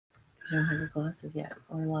You don't have your glasses yet.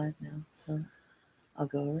 We're live now, so I'll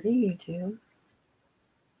go over to YouTube.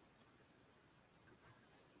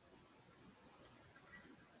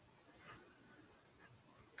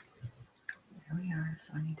 There we are,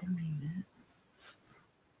 so I need to mute it.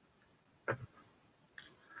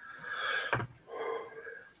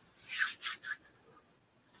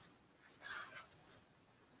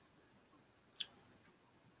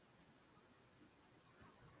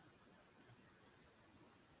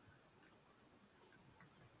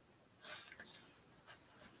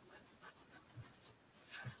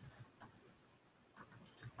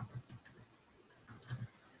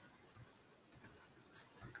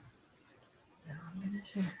 Now I'm going to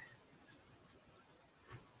share it.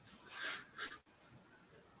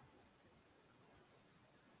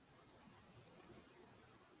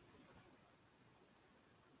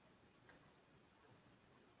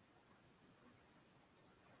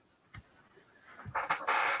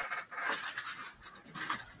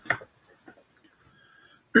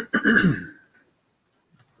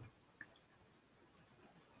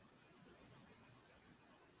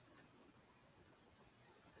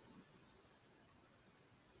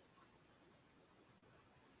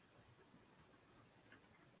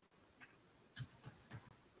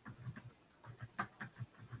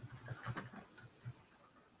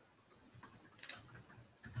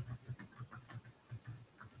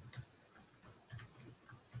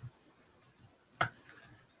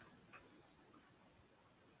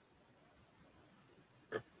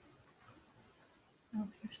 Oh,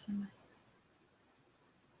 here's somebody.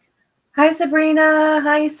 Hi, Sabrina.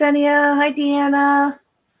 Hi, Senia. Hi, Deanna.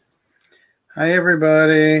 Hi,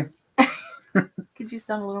 everybody. Could you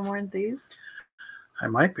sound a little more enthused? I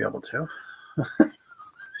might be able to.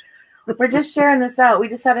 We're just sharing this out. We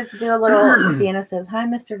decided to do a little. Deanna says, "Hi,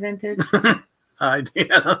 Mr. Vintage." Hi,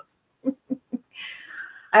 Deanna.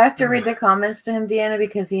 I have to read the comments to him, Deanna,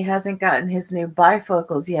 because he hasn't gotten his new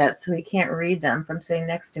bifocals yet, so he can't read them from sitting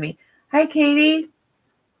next to me. Hi, Katie.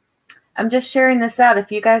 I'm just sharing this out.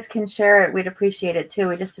 If you guys can share it, we'd appreciate it too.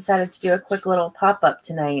 We just decided to do a quick little pop-up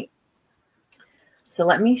tonight. So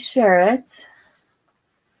let me share it,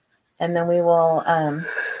 and then we will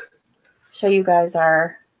show you guys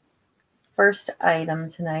our first item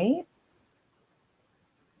tonight.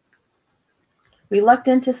 We looked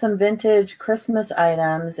into some vintage Christmas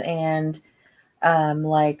items and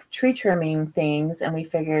like tree trimming things, and we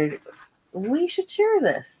figured we should share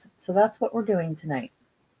this. So that's what we're doing tonight.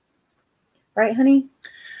 Right, honey?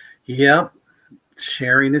 Yep.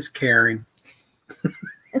 Sharing is caring.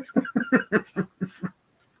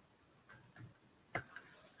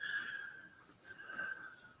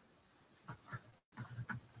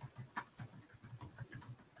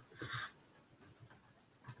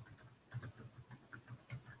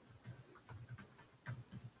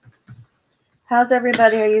 How's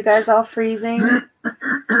everybody? Are you guys all freezing?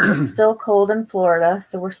 It's still cold in Florida,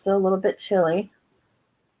 so we're still a little bit chilly.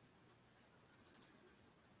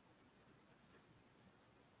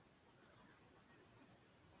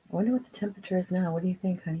 I wonder what the temperature is now. What do you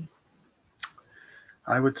think, honey?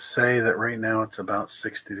 I would say that right now it's about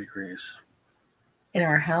 60 degrees. In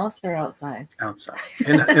our house or outside? Outside.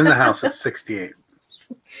 In the house, it's 68.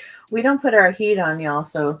 We don't put our heat on, y'all,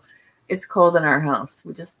 so it's cold in our house.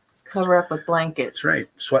 We just cover up with blankets. That's right.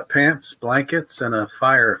 Sweatpants, blankets, and a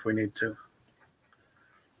fire if we need to.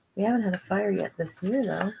 We haven't had a fire yet this year,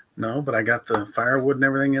 though. No, but I got the firewood and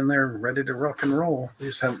everything in there ready to rock and roll. We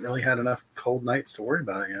just haven't really had enough cold nights to worry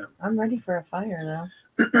about it yet. I'm ready for a fire,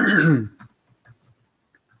 though.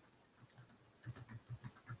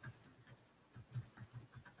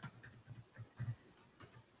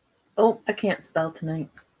 Oh, I can't spell tonight,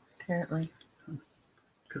 apparently.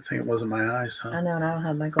 Good thing it wasn't my eyes, huh? I know, and I don't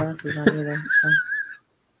have my glasses on either. So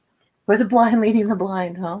we're the blind leading the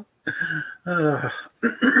blind, huh?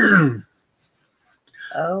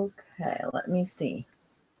 Okay, let me see.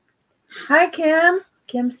 Hi, Kim.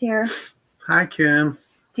 Kim's here. Hi, Kim.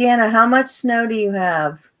 Deanna, how much snow do you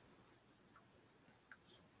have?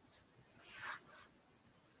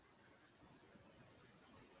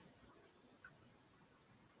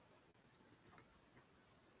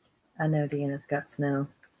 I know Deanna's got snow.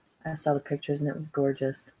 I saw the pictures and it was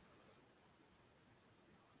gorgeous.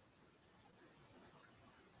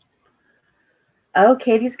 Oh,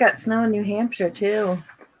 Katie's got snow in New Hampshire, too.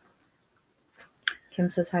 Kim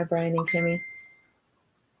says hi, Brian and Kimmy.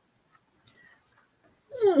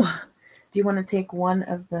 Ooh. Do you want to take one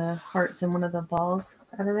of the hearts and one of the balls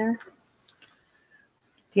out of there?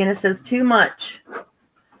 Deanna says too much.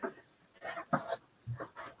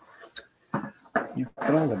 You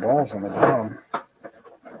put all the balls on the bottom.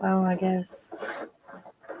 Oh, I guess.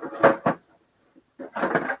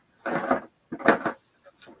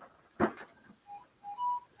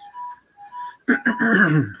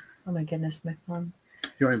 Oh my goodness, my phone.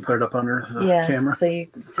 You want me to put it up under the Yeah, camera? so you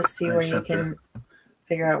just see I where just you have can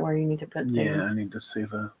figure out where you need to put things. Yeah, I need to see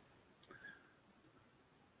the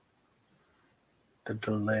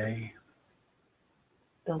delay.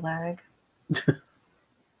 The lag.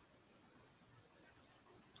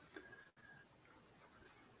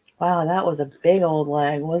 Wow, that was a big old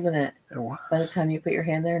lag, wasn't it? It was. By the time you put your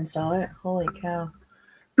hand there and saw it, holy cow.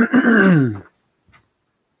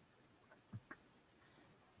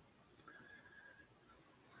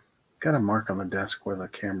 Got a mark on the desk where the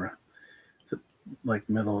camera, like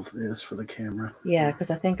middle is for the camera. Yeah, because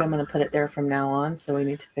I think I'm going to put it there from now on, so we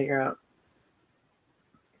need to figure out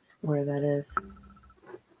where that is.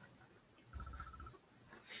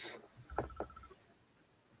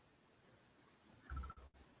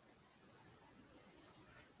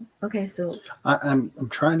 Okay, so I'm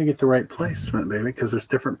trying to get the right placement, baby, because there's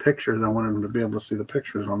different pictures. I wanted them to be able to see the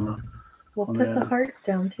pictures on the. We'll put the heart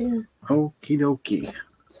down too. Okie dokie.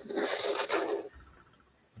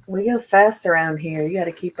 We go fast around here. You got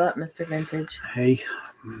to keep up, Mr. Vintage. Hey,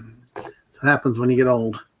 that's what happens when you get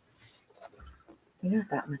old. You're not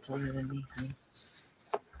that much older than me, honey.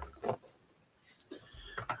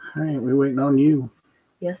 All right, we're waiting on you.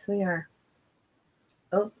 Yes, we are.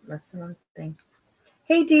 Oh, that's the wrong thing.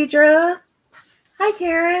 Hey, Deidre. Hi,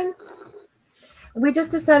 Karen. We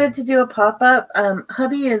just decided to do a pop-up.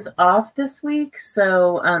 Hubby is off this week,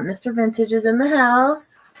 so Mr. Vintage is in the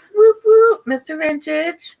house. Whoop, whoop, Mr.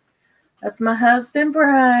 Vintage. That's my husband,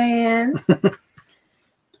 Brian.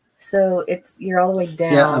 So you're all the way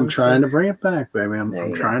down. Yeah, I'm trying to bring it back, baby.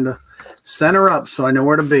 I'm trying to center up so I know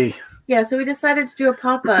where to be. Yeah, so we decided to do a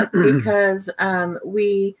pop-up because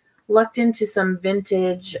we lucked into some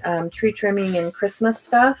vintage tree trimming and Christmas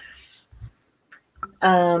stuff.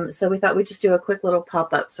 So we thought we'd just do a quick little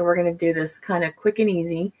pop-up. So we're going to do this kind of quick and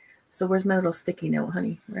easy. So where's my little sticky note,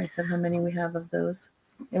 honey, where I said how many we have of those?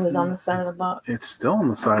 It was on the side of the box. It's still on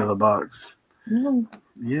the side of the box. No.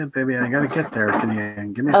 Yeah, baby, I got to get there. Can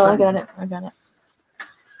you give me a second? second? I got it.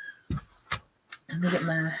 Let me get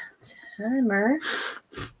my timer.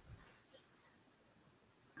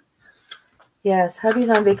 Yes,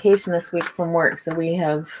 hubby's on vacation this week from work, so we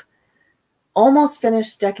have almost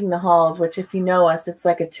finished decking the halls, which if you know us, it's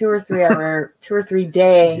like a 2 or 3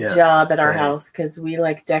 day job at our house because we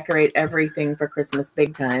like decorate everything for Christmas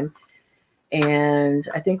big time. And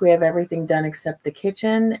I think we have everything done except the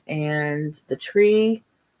kitchen and the tree.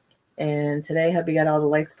 And today hubby got all the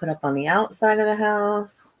lights put up on the outside of the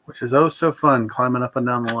house. Which is oh so fun, climbing up and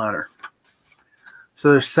down the ladder.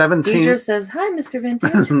 So there's 17. Deidre says, hi, Mr.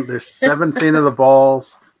 Vintage. There's 17 of the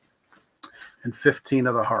balls and 15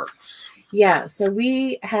 of the hearts. Yeah, so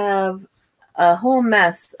we have a whole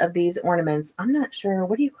mess of these ornaments. I'm not sure.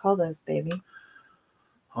 What do you call those, baby?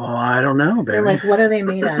 Oh, I don't know, baby. They're like, what are they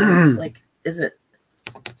made out of? Like, is it?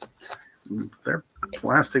 They're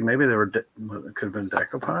plastic. Maybe they were, it could have been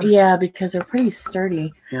decoupage. Yeah, because they're pretty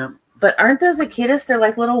sturdy. Yeah. But aren't those the cutest? They're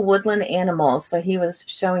like little woodland animals. So he was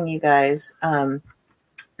showing you guys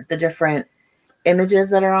the different images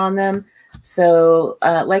that are on them. So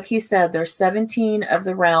like he said, there's 17 of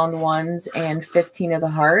the round ones and 15 of the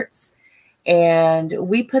hearts. And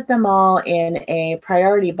we put them all in a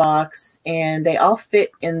priority box, and they all fit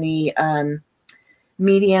in the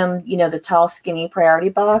medium, the tall, skinny priority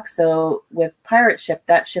box. So with Pirate Ship,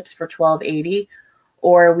 that ships for $12.80.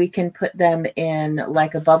 Or we can put them in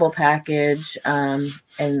like a bubble package and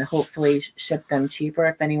hopefully ship them cheaper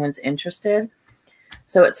if anyone's interested.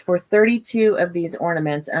 So it's for 32 of these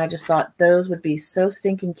ornaments. And I just thought those would be so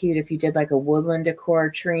stinking cute if you did like a woodland decor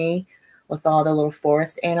tree with all the little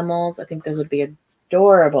forest animals. I think those would be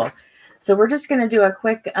adorable. So we're just going to do a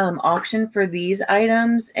quick auction for these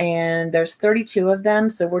items. And there's 32 of them.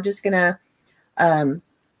 So we're just going to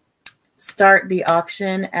start the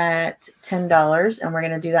auction at $10. And we're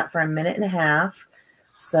going to do that for 1.5 minutes.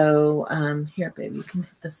 So here, baby, you can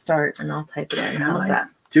hit the start and I'll type it in. How's that?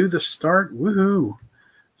 Do the start. Woohoo.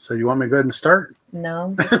 So you want me to go ahead and start?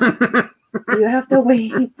 No. You have to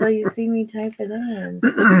wait till you see me type it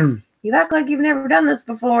in. You act like you've never done this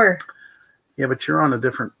before. Yeah, but you're on a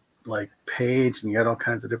different page and you got all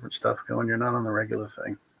kinds of different stuff going. You're not on the regular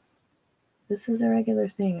thing. This is a regular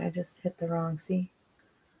thing. I just hit the wrong. See?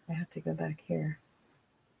 I have to go back here.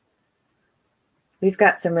 We've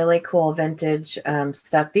got some really cool vintage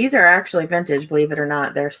stuff. These are actually vintage, believe it or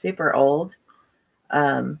not. They're super old.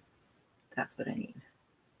 That's what I need.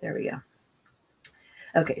 There we go.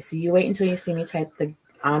 Okay, so you wait until you see me type the.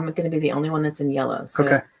 I'm going to be the only one that's in yellow. So,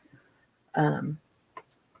 okay. Hang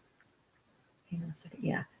on a second.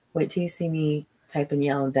 Yeah, wait till you see me type in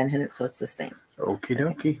yellow, and then hit it so it's the same. Okie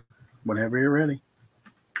dokie. Whenever you're ready.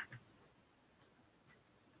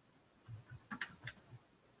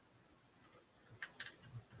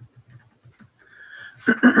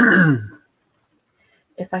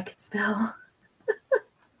 If I could spell.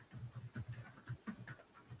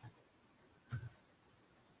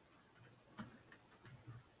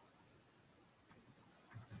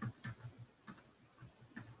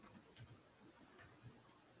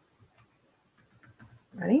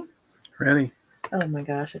 Ready? Ready. Oh my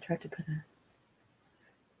gosh, I tried to put a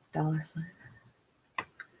dollar sign.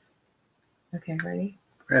 Okay, ready?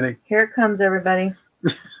 Ready. Here it comes, everybody.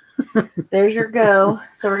 There's your go.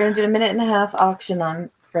 So we're going to do a 1.5-minute auction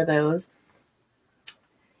on for those.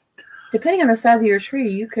 Depending on the size of your tree,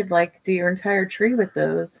 you could like do your entire tree with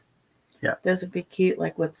those. Yeah. Those would be cute,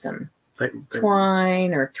 like with some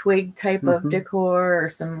twine or twig type of decor or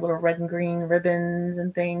some little red and green ribbons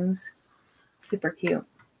and things. Super cute.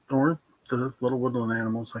 Or the little woodland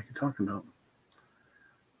animals like you're talking about.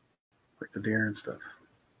 Like the deer and stuff.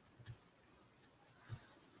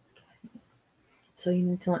 So you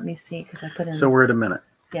need to let me see because I put in. So we're at a minute.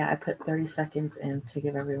 Yeah, I put 30 seconds in to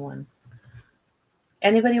give everyone.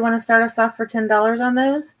 Anybody want to start us off for $10 on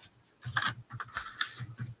those?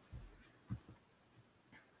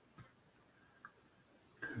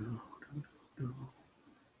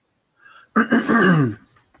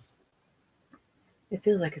 It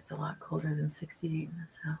feels like it's a lot colder than 68 in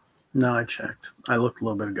this house. No, I checked. I looked a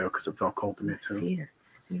little bit ago because it felt cold to me too. Feet are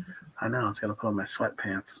I know. I was going to put on my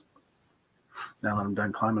sweatpants. Now that I'm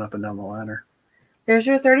done climbing up and down the ladder. There's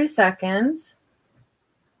your 30 seconds.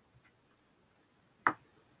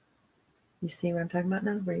 You see what I'm talking about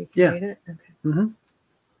now? Where you can read it? Okay. Mm-hmm.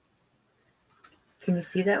 Can you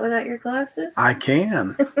see that without your glasses? I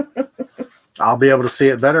can. I'll be able to see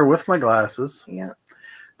it better with my glasses. Yeah.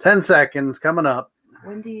 10 seconds coming up.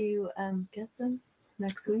 When do you get them?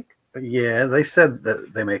 Next week? Yeah, they said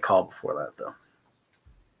that they may call before that, though.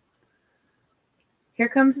 Here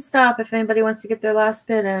comes the stop if anybody wants to get their last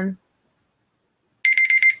bid in.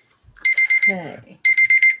 Okay.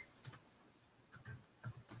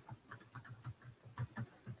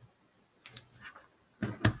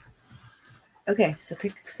 Okay, so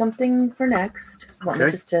pick something for next. Want me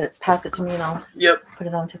just to pass it to me and I'll put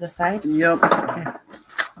it onto the side? Yep. Okay.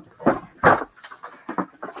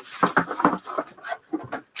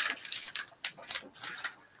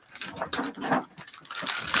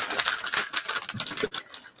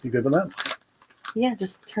 You good with that? Yeah,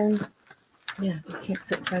 just turn. Yeah, you can't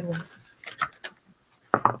sit sideways.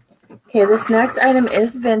 Okay, this next item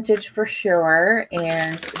is vintage for sure,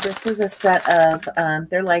 and this is a set of,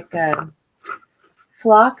 they're like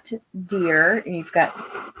flocked deer, and you've got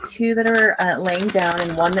two that are laying down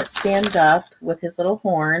and one that stands up with his little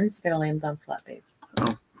horns. You gotta lay him down flat, babe.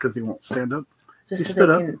 Oh, because he won't stand up? Just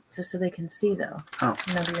so they can see, though. Oh.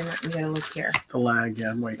 Remember, you gotta look here. The lag, yeah,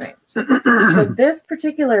 I'm waiting. Right. So this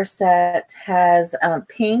particular set has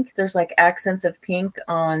pink. There's like accents of pink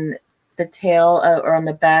on the tail or on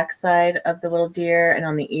the back side of the little deer and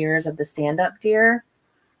on the ears of the stand-up deer.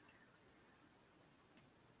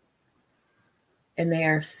 And they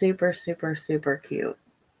are super, super, super cute.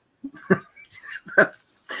 It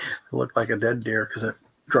looked like a dead deer because it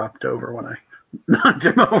dropped over when I knocked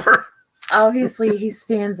him over. Obviously, he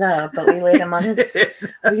stands up, but we laid him on his.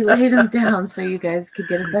 We laid him down so you guys could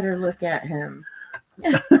get a better look at him.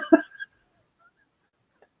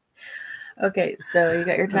 Okay, so you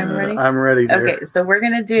got your timer ready? I'm ready, dear. Okay, so we're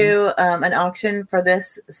going to do an auction for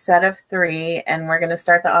this set of 3, and we're going to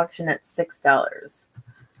start the auction at $6.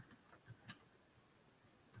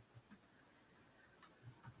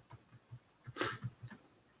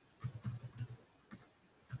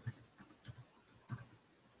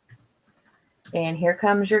 And here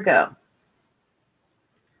comes your go.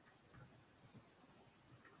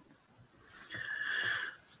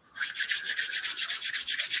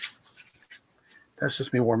 That's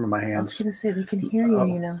just me warming my hands. I was going to say, they can hear you,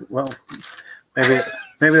 you know. Well, maybe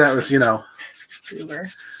that was, Uber.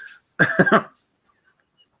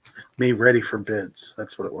 me ready for bids.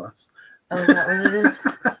 That's what it was. Oh, is that what it is?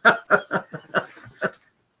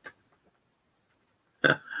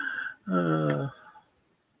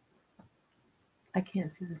 I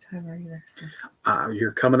can't see the timer either. So.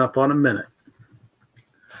 You're coming up on a minute.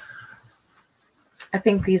 I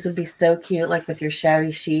think these would be so cute, like with your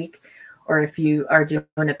shabby chic, or if you are doing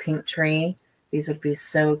a pink tree, these would be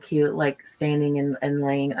so cute, like standing and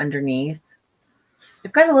laying underneath.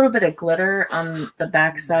 They've got a little bit of glitter on the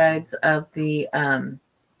back sides of the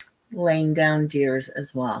laying down deers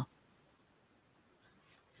as well.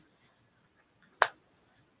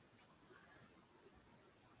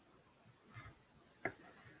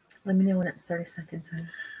 Let me know when it's 30 seconds in.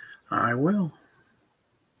 I will.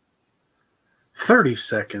 30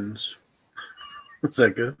 seconds. Is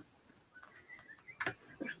that good?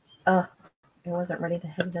 Oh, it wasn't ready to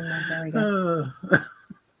hit it in there. There we go.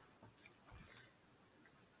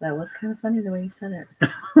 That was kind of funny the way you said it.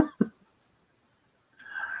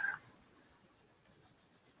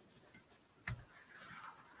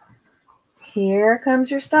 Here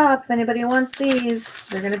comes your stop. If anybody wants these,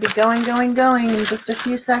 they're going to be going in just a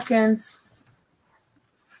few seconds.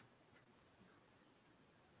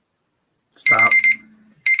 Stop.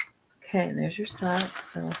 Okay, there's your stop.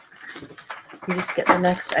 So you just get the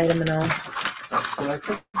next item and I'll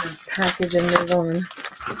package and move on.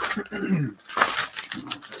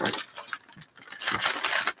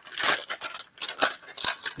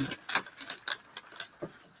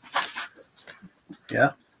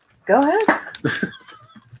 Yeah. Go ahead.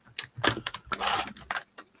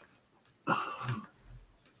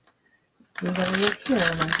 You gotta look here,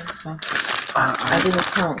 remember? So I didn't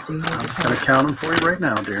count, so you need to count. I'm gonna count them for you right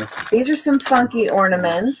now, dear. These are some funky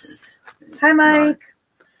ornaments. Hi, Mike.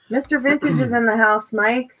 Mr. Vintage is in the house,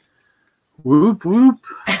 Mike. Whoop whoop.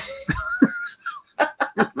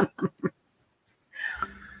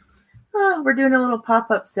 Oh, we're doing a little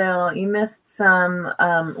pop-up sale. You missed some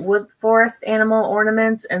wood forest animal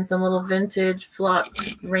ornaments and some little vintage flock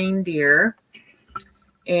reindeer.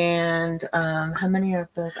 And how many of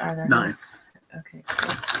those are there? 9. Okay,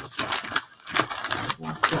 let's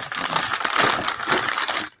swap this one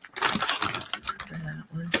for that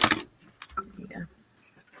one. Yeah.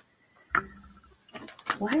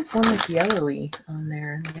 Why is one like yellowy on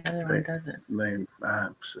there and the other one doesn't?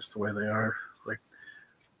 It's just the way they are. Like,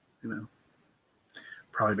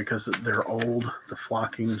 probably because they're old. The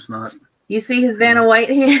flocking's not. You see his Vanna White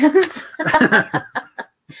hands?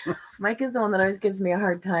 Mike is the one that always gives me a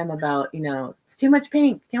hard time about, it's too much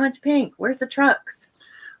pink, Where's the trucks?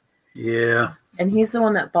 Yeah. And he's the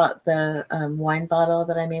one that bought the wine bottle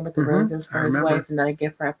that I made with the roses for his wife and that I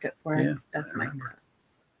gift wrapped it for him. Yeah, that's Mike.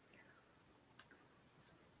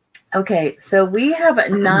 Okay, so we have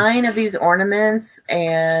 9 of these ornaments,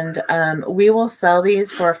 and we will sell these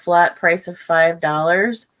for a flat price of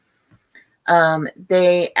 $5.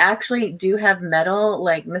 They actually do have metal.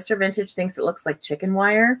 Like Mr. Vintage thinks it looks like chicken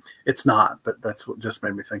wire. It's not, but that's what just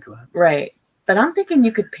made me think of that. Right. But I'm thinking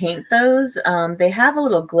you could paint those. They have a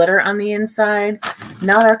little glitter on the inside.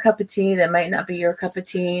 Not our cup of tea. That might not be your cup of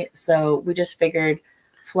tea. So we just figured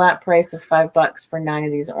flat price of $5 for 9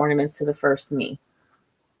 of these ornaments to the first me.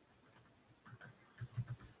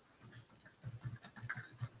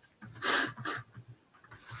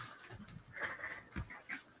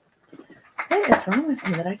 What is wrong with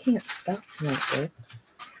me that I can't spell tonight, dude?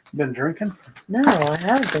 Been drinking? No, I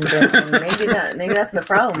haven't been drinking. Maybe that's the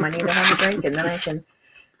problem. I need to have a drink and then I can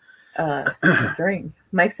drink.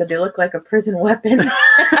 Mike said they look like a prison weapon.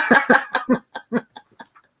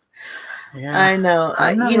 Yeah, I know.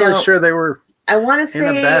 I'm not really sure they were. I want to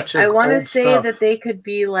say that they could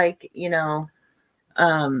be like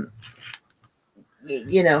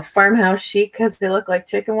farmhouse chic because they look like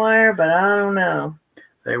chicken wire, but I don't know.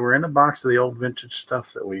 They were in a box of the old vintage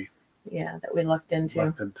stuff that we looked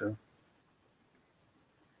into.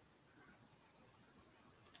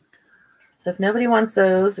 So if nobody wants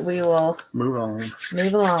those, we will move on.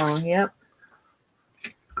 Move along. Yep.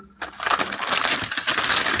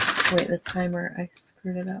 Wait, the timer. I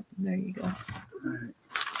screwed it up. There you go. All right.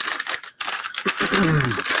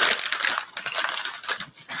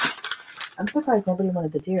 I'm surprised nobody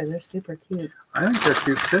wanted the deer. They're super cute. I think they're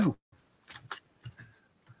cute too.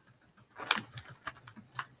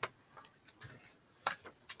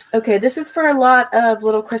 Okay, this is for a lot of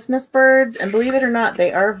little Christmas birds, and believe it or not,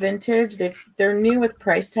 they are vintage. They're new with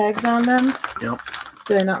price tags on them. Yep.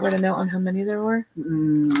 Did I not write a note on how many there were?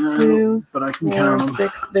 No, 2, but I can count them.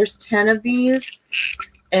 6. There's 10 of these,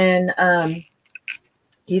 and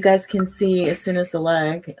you guys can see as soon as the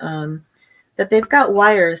leg that they've got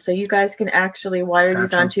wires, so you guys can actually wire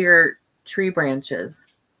these onto your tree branches.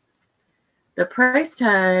 The price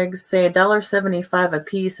tags say $1.75 a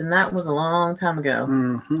piece, and that was a long time ago.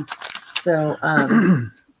 Mm-hmm. So,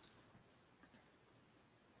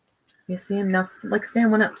 you see them now, like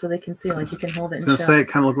stand one up so they can see, like you can hold it. I was gonna say it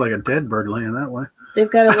kind of looked like a dead bird laying that way.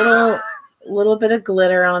 They've got a little bit of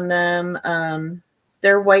glitter on them.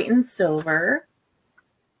 They're white and silver.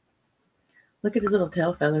 Look at his little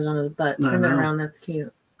tail feathers on his butt. Turn that around. That's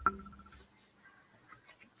cute.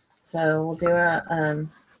 So we'll do a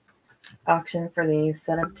auction for these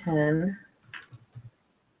set of 10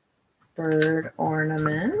 bird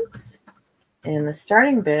ornaments, and the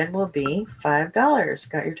starting bid will be $5.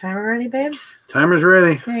 Got your timer ready, babe? Timer's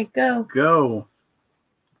ready. Okay, go. Go.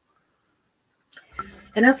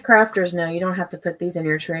 And us crafters know you don't have to put these in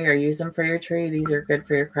your tree or use them for your tree. These are good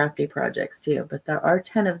for your crafty projects too. But there are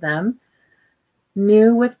 10 of them.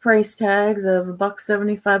 New with price tags of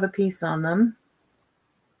 $1.75 a piece on them.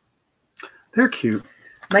 They're cute.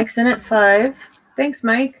 Mike's in at 5. Thanks,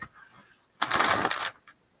 Mike.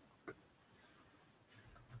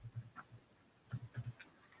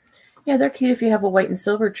 Yeah, they're cute if you have a white and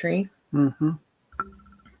silver tree. Mm-hmm.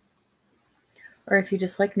 Or if you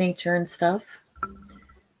just like nature and stuff.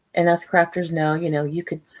 And us crafters know, you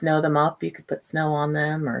could snow them up. You could put snow on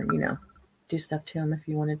them or, do stuff to them if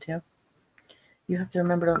you wanted to. You have to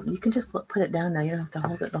remember you can just put it down now. You don't have to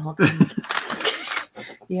hold it the whole time.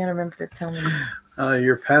 You got to remember to tell me.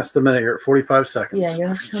 You're past the minute. You're at 45 seconds. Yeah, you don't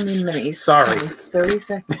have to tell me in a minute. Sorry. 30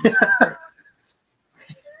 seconds. You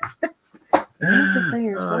don't have to say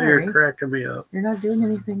you're sorry. You're cracking me up. You're not doing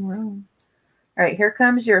anything wrong. All right, here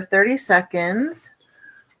comes your 30 seconds.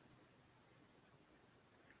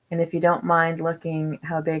 And if you don't mind looking,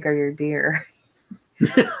 how big are your deer?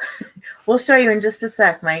 We'll show you in just a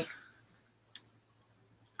sec, Mike.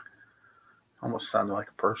 Almost sounded like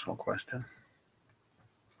a personal question.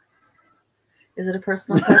 Is it a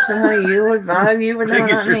personal question, honey? You would know, Big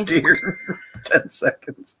not as your me. deer. 10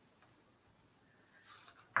 seconds.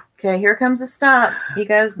 Okay, here comes a stop. You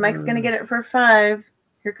guys, Mike's going to get it for 5.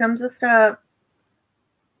 Here comes a stop.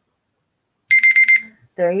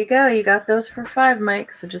 There you go. You got those for 5,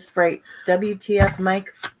 Mike. So just write WTF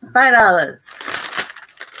Mike, $5.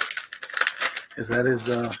 Is that his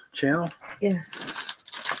channel? Yes.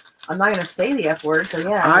 I'm not going to say the F word, so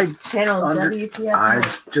yeah. His channel is WTF Mike. I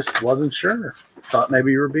just wasn't sure. Thought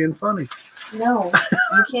maybe you were being funny. No,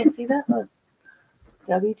 you can't see that. Look.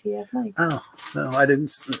 WTF Mike. Oh, no, I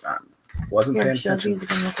didn't. I wasn't paying attention.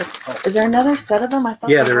 Is there another set of them? I thought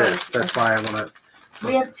there is. That's why I want to.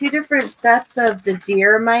 We have 2 different sets of the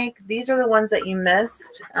deer, Mike. These are the ones that you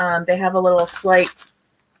missed. They have a little slight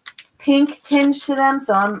pink tinge to them,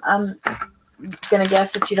 so I'm going to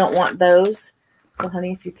guess that you don't want those. So,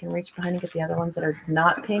 honey, if you can reach behind and get the other ones that are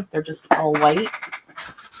not pink, they're just all white.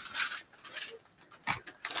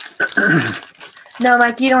 No,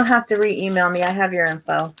 Mike, you don't have to re-email me. I have your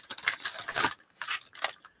info.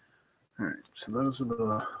 All right, so those are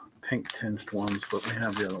the pink tinged ones, but we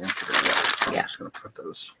have the other ones that are white. So I'm just going to put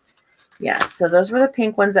those. Yeah, so those were the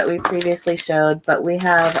pink ones that we previously showed, but we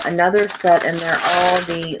have another set, and they're all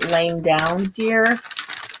the laying down deer,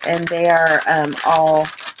 and they are all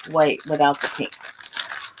white without the pink.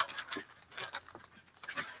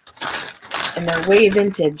 And they're way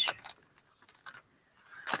vintage.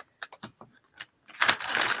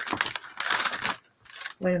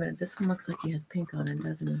 Wait a minute, this one looks like he has pink on it,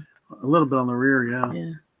 doesn't he? A little bit on the rear, yeah.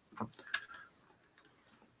 Yeah.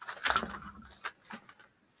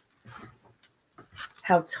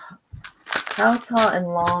 How tall and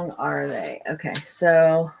long are they? Okay,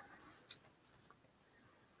 so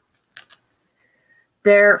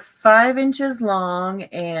they're 5 inches long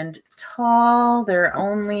and tall. They're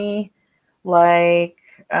only like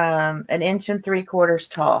 1 3/4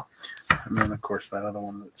 tall. And then, of course, that other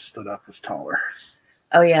one that stood up was taller.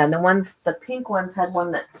 Oh, yeah, and the pink ones had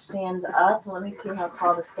one that stands up. Let me see how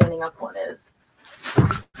tall the standing up one is.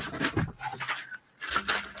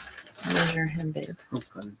 Measure him, babe. Oh,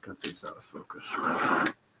 I got these out of focus.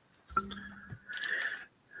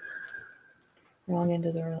 Wrong end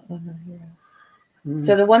of the road. Oh, no, here.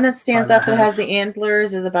 So the one that stands up that has the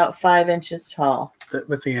antlers is about 5 inches tall.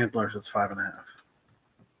 With the antlers, it's 5.5.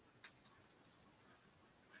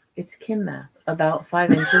 It's Kim math. About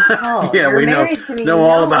 5 inches tall. Yeah, You're we know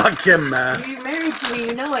all about Kim math. You're married to me.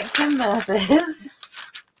 You know what Kim math is.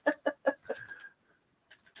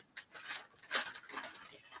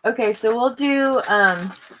 Okay, so we'll do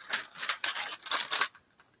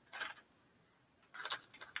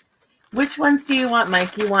which ones do you want,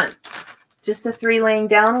 Mike? You want just the 3 laying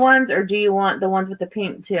down ones, or do you want the ones with the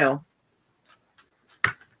pink too?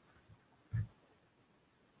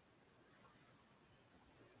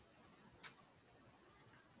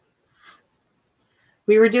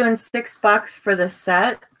 We were doing $6 for the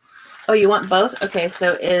set. Oh, you want both? Okay,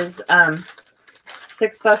 so is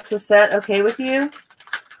 $6 a set okay with you?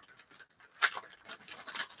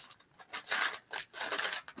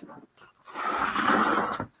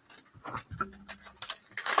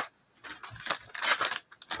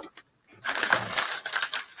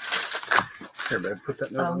 Here, babe, put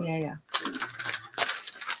that note on. Oh, yeah.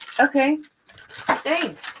 Okay.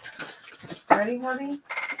 Thanks. Ready, honey?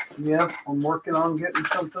 Yep, I'm working on getting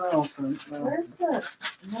something else. Where's the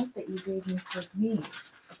note that you gave me for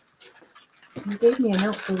these? You gave me a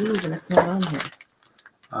note for these, and it's not on here.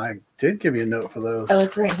 I did give you a note for those. Oh,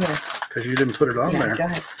 it's right here. because you didn't put it on there. Go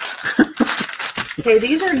ahead. Okay,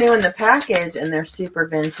 these are new in the package, and they're super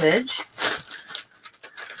vintage.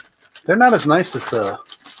 They're not as nice as the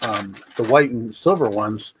white and silver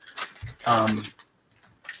ones.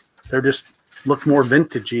 They're just look more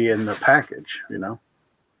vintagey in the package, you know.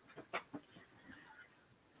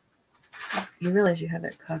 You realize you have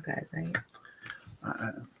it cockeyed, right?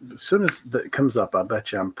 As soon as it comes up, I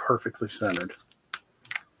bet you I'm perfectly centered.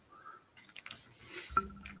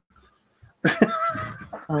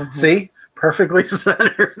 See? Perfectly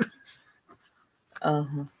centered.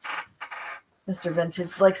 Mr.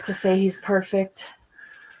 Vintage likes to say he's perfect,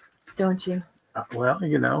 don't you? Well,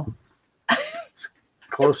 you know, as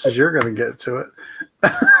close as you're going to get to it.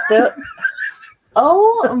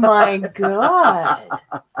 Oh my God.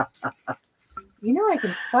 You know I can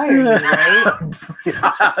fire you, right?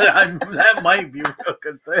 That might be a real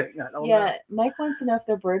good thing. I don't know. Mike wants to know if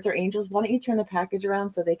they're birds or angels. Why don't you turn the package around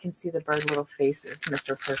so they can see the bird little faces,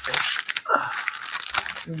 Mr. Perfect.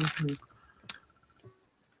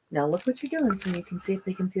 Now look what you're doing so you can see if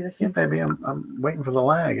they can see the faces. Yeah, baby, I'm waiting for the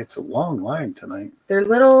lag. It's a long lag tonight. They're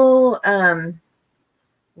little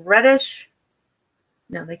reddish.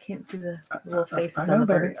 No, they can't see the little faces on the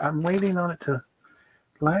birds. Baby. I'm waiting on it to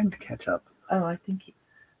lag to catch up. Oh, I think you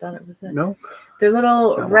thought it was it. Nope. They're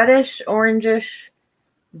little reddish, orangish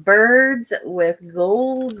birds with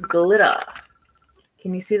gold glitter.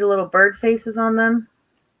 Can you see the little bird faces on them?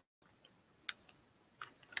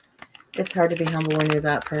 It's hard to be humble when you're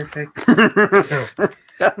that perfect.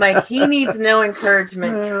 Mike, he needs no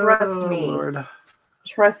encouragement. Trust me. Lord.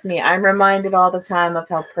 Trust me. I'm reminded all the time of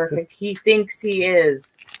how perfect he thinks he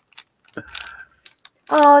is.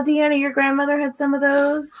 Oh, Deanna, your grandmother had some of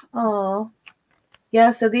those? Oh.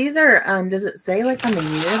 Yeah, so these are, does it say like on the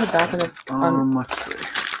year, the back of the... Let's see.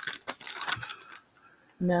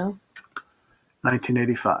 No?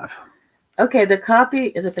 1985. Okay, the copy,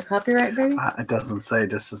 is it the copyright, baby? It doesn't say,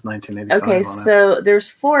 it just says 1985. Okay, so there's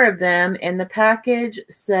 4 of them, and the package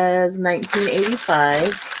says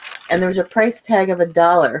 1985, and there's a price tag of $1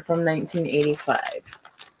 from 1985.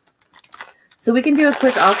 So we can do a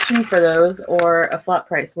quick auction for those or a flat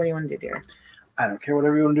price. What do you want to do, dear? I don't care,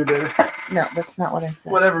 whatever you want to do, baby. No, that's not what I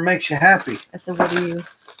said. Whatever makes you happy. I said, what do you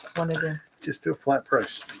want to do? Just do a flat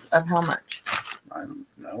price. Of how much? I'm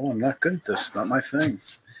not good at this. Not my thing.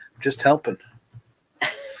 I'm just helping.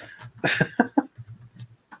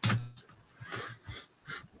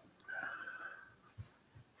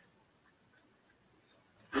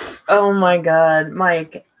 Oh my God,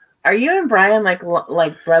 Mike. Are you and Brian like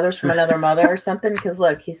brothers from another mother or something? Because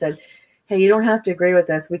look, he said, hey, you don't have to agree with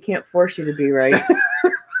us. We can't force you to be right.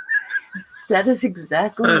 That is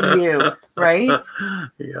exactly you, right?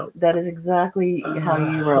 Yep. That is exactly how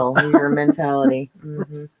you roll, your mentality.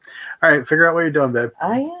 Mm-hmm. All right, figure out what you're doing, babe.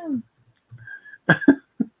 I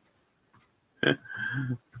am.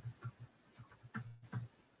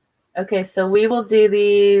 Okay, so we will do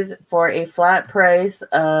these for a flat price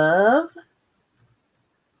of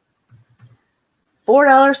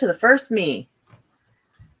 $4 to the first me.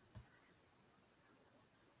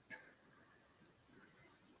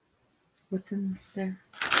 What's in there?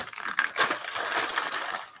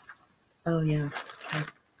 Oh, yeah. Okay.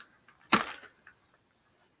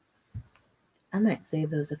 I might save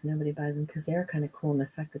those if nobody buys them because they're kind of cool in the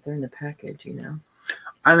fact that they're in the package, you know.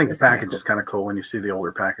 I think the package is kind of cool when you see the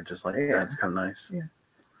older packages like that. It's kind of nice. Yeah.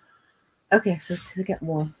 Okay, so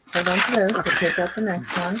we'll hold on to those. So take out the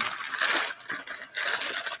next one.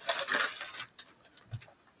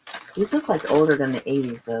 These look like older than the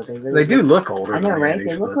 80s, though. They do look older. I know, right? 80s,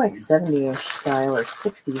 they look like 70-ish style or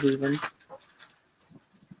 60s even.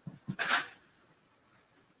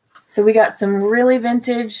 So we got some really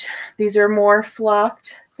vintage. These are more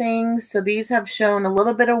flocked things. So these have shown a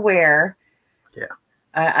little bit of wear. Yeah.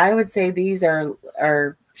 I would say these are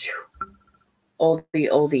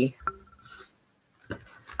oldie.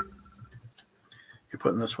 You're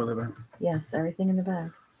putting this with it, man? Yes, everything in the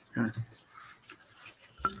bag. Okay.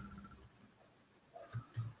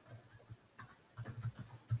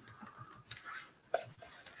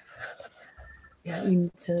 Yeah, you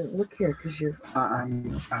need to look here because you're.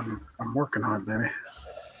 I'm working on it, baby.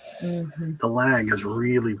 Mm-hmm. The lag is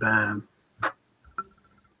really bad.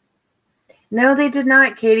 No, they did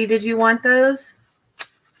not, Katie. Did you want those?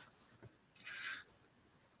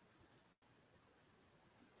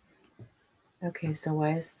 Okay, so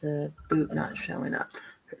why is the boot not showing up?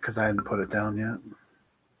 Because I hadn't put it down yet.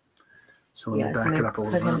 So let me back it up a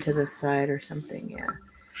little bit. Put him to the side or something, yeah.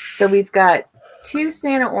 So we've got 2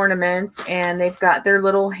 Santa ornaments, and they've got their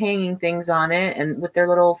little hanging things on it, and with their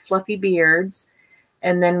little fluffy beards.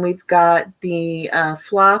 And then we've got the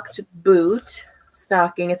flocked boot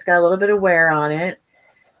stocking. It's got a little bit of wear on it.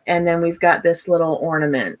 And then we've got this little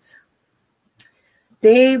ornament.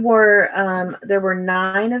 They were, there were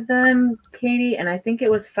 9 of them, Katie, and I think it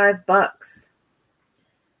was $5.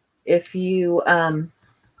 If you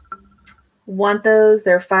want those,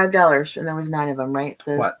 they're $5, and there was 9 of them, right?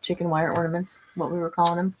 The what? Chicken wire ornaments, what we were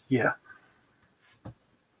calling them. Yeah.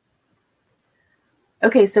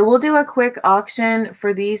 Okay, so we'll do a quick auction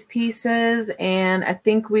for these pieces, and I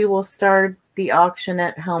think we will start the auction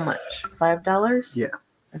at how much? $5? Yeah.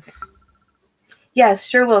 Okay. Yes,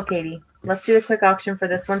 sure will, Katie. Let's do the quick auction for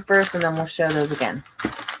this one first, and then we'll show those again.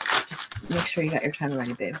 Just make sure you got your timer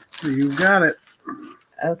ready, babe. You got it.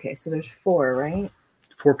 Okay, so there's 4, right?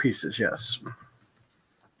 4 pieces, yes.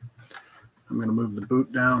 I'm going to move the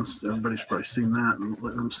boot down. So everybody's probably seen that, and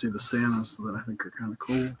let them see the Santas that I think are kind of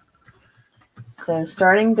cool. So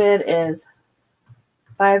starting bid is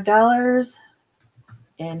 $5,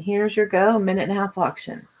 and here's your go, 1.5-minute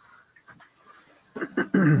auction.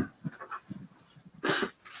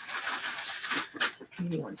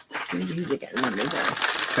 He wants to see these again when they're done.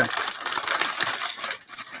 Okay.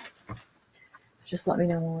 Just let me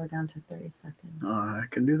know when we're down to 30 seconds. I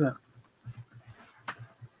can do that.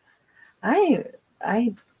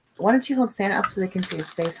 Why don't you hold Santa up so they can see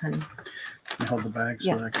his face, honey? Can you hold the bag so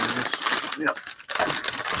Yeah. that I can do this? Yep.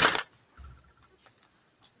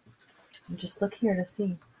 Just look here to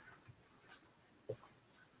see.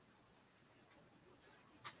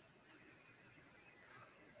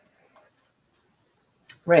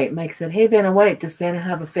 Right, Mike said, "Hey, Vanna White, does Santa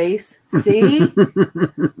have a face?" See?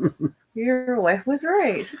 Your wife was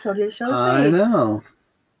right. She told you to show the face. I know.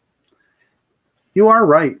 You are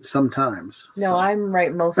right sometimes. No, so. I'm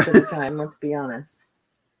right most of the time, let's be honest.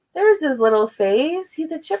 There's his little face.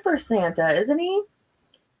 He's a chipper Santa, isn't he?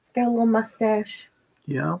 He's got a little mustache.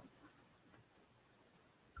 Yeah.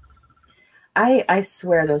 I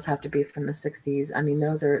swear those have to be from the 60s. I mean,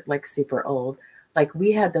 those are like super old. Like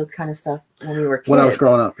we had those kind of stuff when we were kids. When I was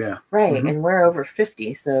growing up, yeah. Right, Mm-hmm. and we're over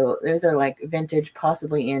 50, so those are like vintage,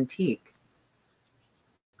 possibly antique.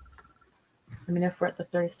 Let me know if we're at the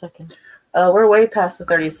 30 seconds. Oh, we're way past the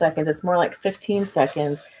 30 seconds. It's more like 15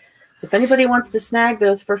 seconds. So if anybody wants to snag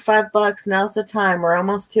those for $5, now's the time. We're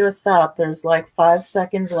almost to a stop. There's like 5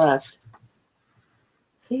 seconds left.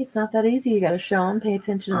 See, it's not that easy. You got to show them. Pay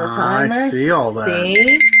attention to the timer. I see all that.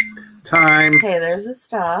 See? Time. Okay, there's a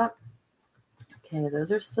stop. Okay,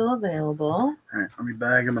 those are still available. All right, let me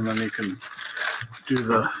bag them, and then you can do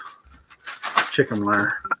the chicken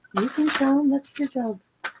wire. You can show them. That's your job.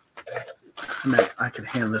 I mean, I can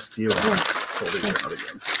hand this to you. I'll pull these out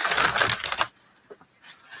again.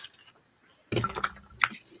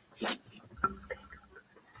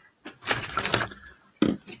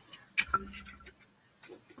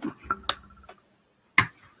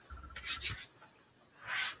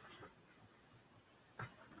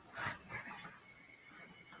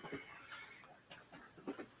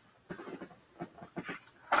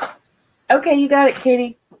 Okay, you got it,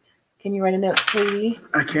 Katie. Can you write a note, Katie?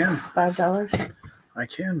 I can. $5. I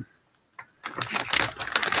can.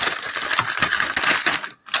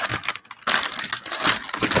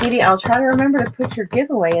 Katie, I'll try to remember to put your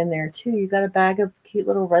giveaway in there too. You got a bag of cute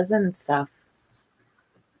little resin and stuff.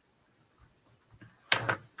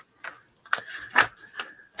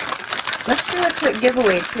 Let's do a quick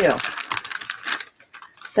giveaway too.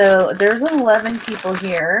 So there's 11 people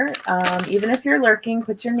here. Even if you're lurking,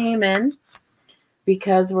 put your name in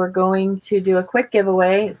because we're going to do a quick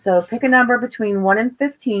giveaway. So pick a number between 1 and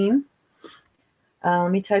 15.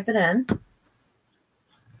 Let me type it in.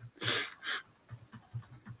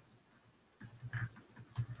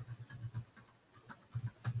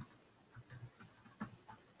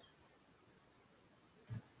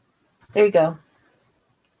 There you go.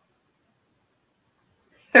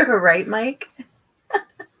 Right, Mike?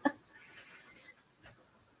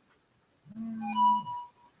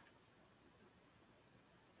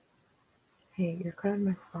 Hey, you're crowding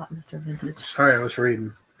my spot, Mr. Vintage. Sorry, I was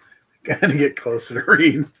reading. Got to get closer to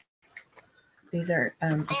read. These are.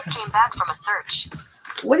 These came back from a search.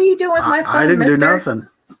 What are you doing with my phone, I didn't mister? do nothing.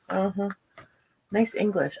 Uh-huh. Nice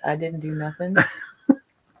English. I didn't do nothing.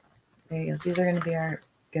 There you go. These are going to be our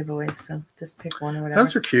giveaways, so just pick one or whatever.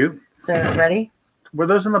 Those are cute. So, ready? Were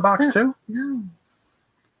those in the box Stop. too? No.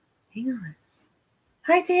 Hang on.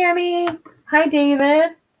 Hi, Tammy. Hi,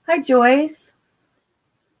 David. Hi, Joyce.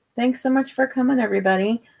 Thanks so much for coming,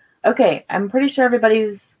 everybody. Okay, I'm pretty sure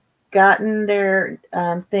everybody's gotten their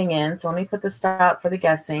thing in, so let me put the stop for the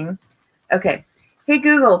guessing. Okay. Hey,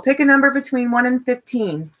 Google, pick a number between 1 and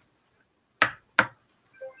 15.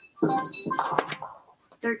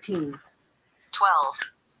 13. 12.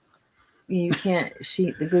 You can't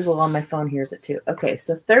the Google on my phone hears it too. Okay,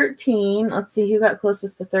 so 13. Let's see who got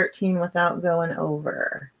closest to 13 without going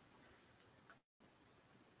over.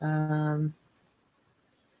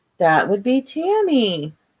 That would be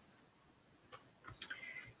Tammy.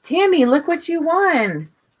 Tammy, look what you won.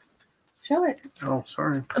 Show it. Oh,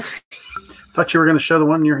 sorry. Thought you were going to show the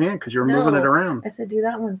one in your hand because you were moving it around. I said do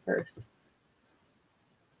that one first.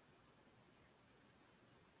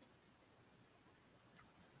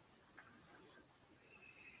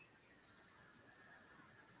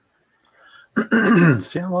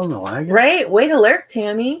 See how long the lag is? Right? Way to lurk,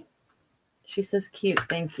 Tammy. She says cute.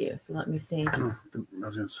 Thank you. So let me see. I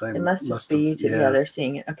was going to say. It must just be you two together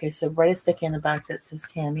seeing it. Okay, so write a stick in the back that says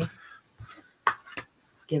Tammy.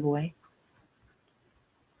 Giveaway.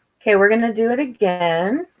 Okay, we're going to do it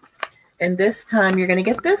again. And this time you're going to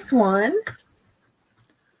get this one.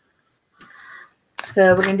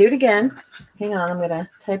 So we're going to do it again. Hang on, I'm going to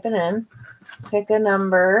type it in. Pick a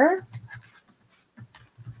number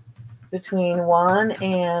between 1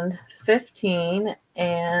 and 15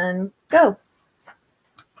 and go.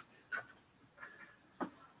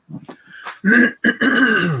 Here,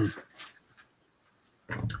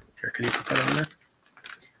 can you put that on there?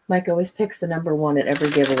 Mike always picks the number 1 at every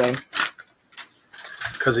giveaway.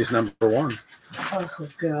 Because he's number 1. Oh,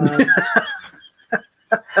 God.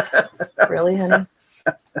 Really, honey?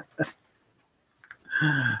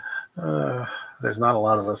 There's not a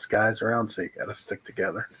lot of us guys around, so you got to stick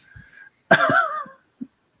together.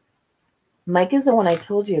 Mike is the one I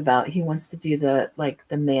told you about. He wants to do the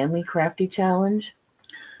manly crafty challenge.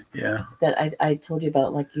 Yeah. That I told you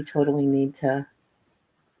about. Like, you totally need to.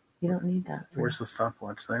 You don't need that. Where's the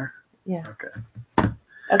stopwatch there? Yeah. Okay.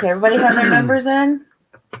 Okay, everybody have their numbers in?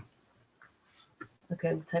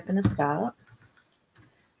 Okay, we'll type in a stop.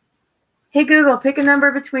 Hey, Google, pick a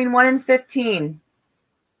number between 1 and 15.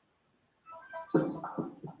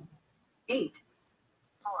 8.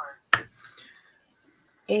 4.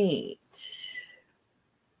 8.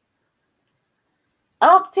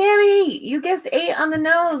 Oh, Tammy, you guessed 8 on the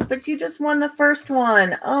nose, but you just won the first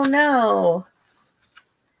one. Oh, no.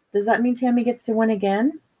 Does that mean Tammy gets to win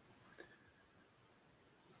again?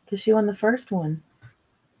 Because she won the first one.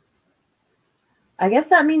 I guess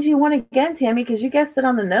that means you won again, Tammy, because you guessed it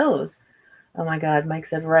on the nose. Oh, my God. Mike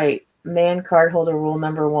said, right. Man card holder rule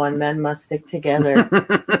number 1. Men must stick together.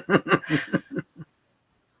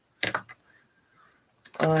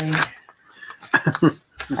 Oy.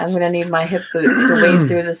 I'm going to need my hip boots to wade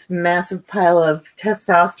through this massive pile of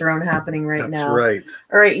testosterone happening right now. That's right.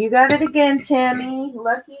 All right, you got it again, Tammy.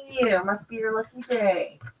 Lucky you. Must be your lucky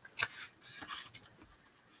day.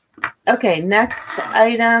 Okay, next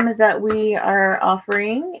item that we are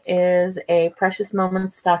offering is a Precious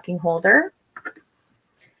Moments stocking holder.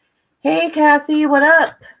 Hey, Kathy, what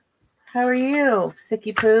up? How are you?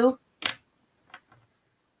 Sicky poo?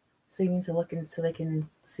 So you need to look in so they can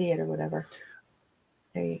see it or whatever.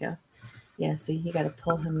 There you go. Yeah, see, you got to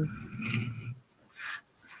pull him.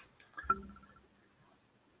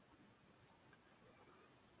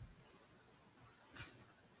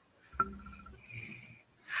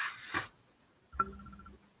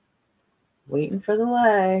 Waiting for the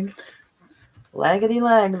lag. Laggity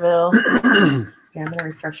lagville. Okay, I'm going to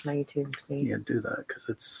refresh my YouTube. See? Yeah, do that because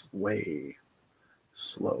it's way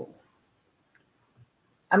slow.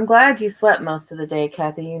 I'm glad you slept most of the day,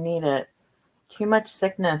 Kathy. You need it. Too much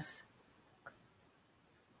sickness.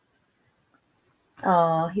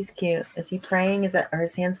 Oh, he's cute. Is he praying? Are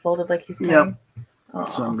his hands folded like he's praying? Yep.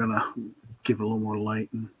 So I'm going to give it a little more light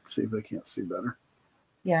and see if they can't see better.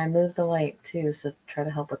 Yeah, I moved the light too, so try to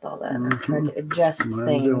help with all that. I tried to adjust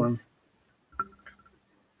things.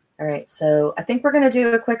 All right, so I think we're going to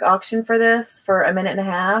do a quick auction for this for a minute and a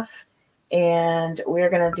half. And we're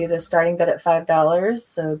going to do the starting bid at $5.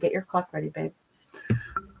 So get your clock ready, babe.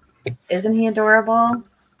 Isn't he adorable?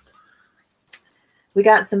 We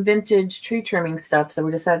got some vintage tree trimming stuff, so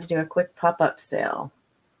we decided to do a quick pop-up sale.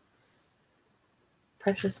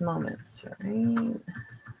 Precious Moments, right?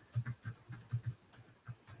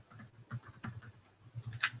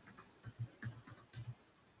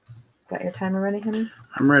 Got your timer ready, honey?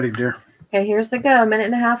 I'm ready, dear. Okay, here's the go. Minute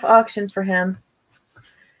and a half auction for him.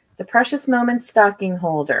 It's a Precious Moments stocking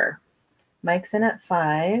holder. Mike's in at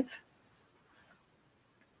 5.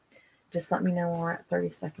 Just let me know when we're at 30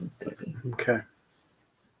 seconds, baby. Okay.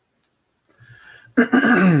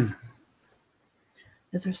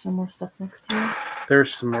 Is there some more stuff next to you?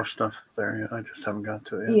 There's some more stuff there. Yeah, I just haven't got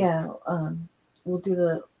to it yet. Yeah, we'll do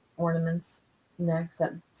the ornaments next.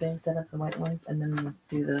 That they set up the white ones, and then we'll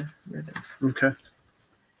do the ribbon. Okay.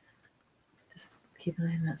 Just keep an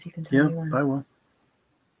eye on that so you can tell me Yeah, when. I will.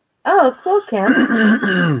 Oh, cool,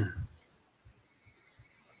 Kim.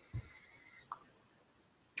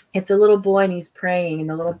 It's a little boy and he's praying. And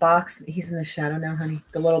the little box, he's in the shadow now, honey.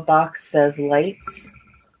 The little box says lights.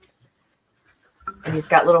 And he's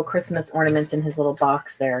got little Christmas ornaments in his little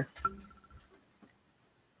box there.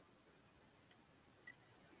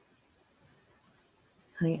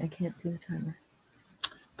 Honey, I can't see the timer.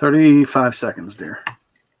 35 seconds, dear.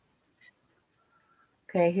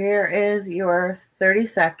 Okay, here is your 30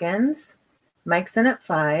 seconds. Mike's in at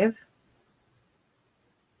 5.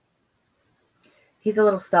 He's a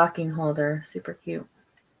little stocking holder. Super cute.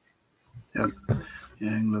 Yep. Yeah,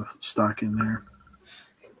 hang the stocking there.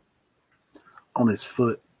 On his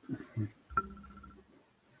foot.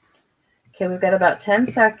 Okay, we've got about 10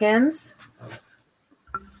 seconds.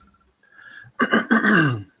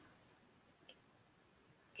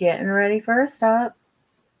 Getting ready for a stop.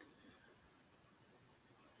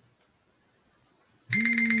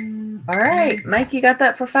 All right, Mike, you got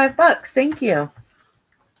that for $5. Thank you.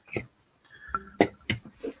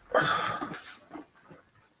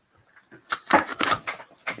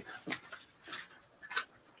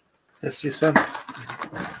 Yes, you said.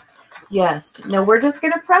 Yes. Now, we're just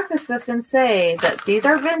going to preface this and say that these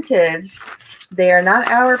are vintage. They are not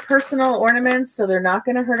our personal ornaments, so they're not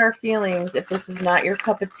going to hurt our feelings if this is not your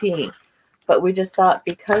cup of tea. But we just thought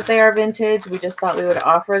because they are vintage, we just thought we would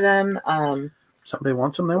offer them. Somebody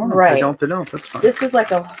wants them, they want them. Right. If they don't, they don't. That's fine. This is like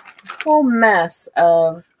a whole mess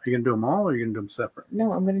of... Are you going to do them all or are you going to do them separate?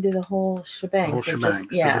 No, I'm going to do the whole shebang. The whole so shebang.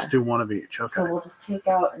 Just, yeah. So just do one of each. Okay. So we'll just take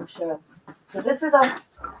out and show. So this is a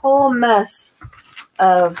whole mess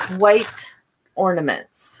of white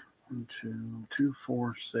ornaments. 1, 2,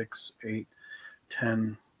 4, 6, 8,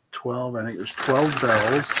 10, 12. I think there's 12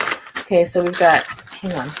 bells. Okay, so we've got,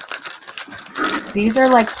 hang on. These are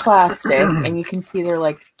like plastic, and you can see they're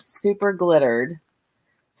like super glittered.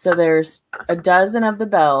 So there's a dozen of the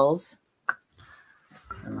bells.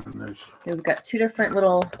 And then We've got 2 different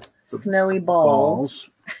little snowy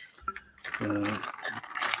balls.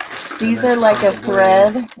 These are like a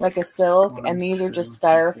thread, like a silk, and these are just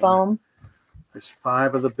styrofoam. There's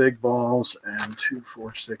 5 of the big balls and 2,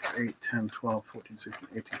 4, 6, 8, 10, 12, 14, 16,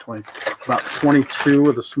 18, 20. About 22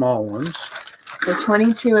 of the small ones. So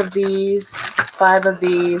 22 of these, 5 of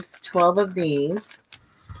these, 12 of these.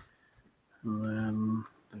 And then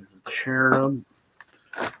there's a cherub.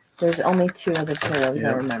 There's only 2 of the cherubs,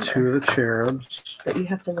 I remember. 2 of the cherubs. But you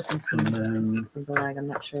have to look and see. And then the lag, I'm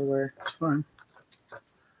not sure where. It's fine.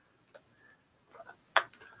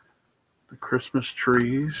 The Christmas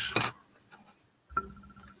trees.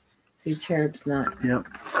 See, cherub's not. Yep,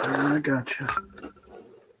 I got you.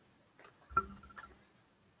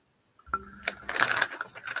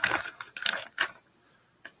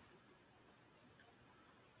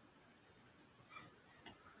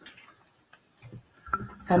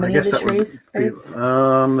 How many of the trees?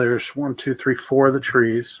 There's 1, 2, 3, 4 of the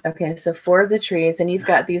trees. Okay, so 4 of the trees, and you've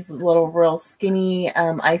got these little real skinny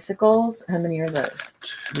icicles. How many are those?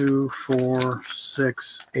 2, 4,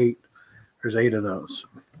 6, 8. There's 8 of those.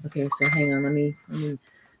 Okay, so hang on, let me.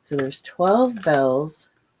 So there's 12 bells,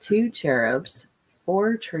 2 cherubs,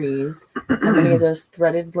 4 trees. How many of those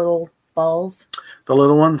threaded little balls? The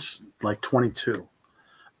little ones, like 22.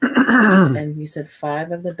 And you said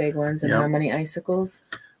 5 of the big ones, and Yep. how many icicles?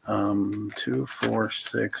 2, 4,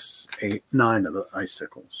 6, 8, 9 of the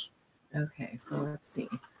icicles. Okay, so let's see.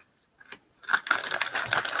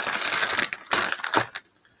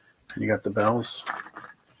 And you got the bells.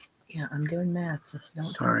 Yeah, I'm doing math, so don't.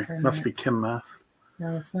 Sorry, compare must math. be Kim math.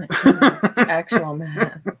 No, it's not. Kim math. It's actual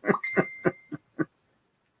math.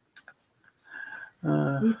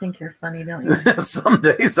 You think you're funny, don't you? Some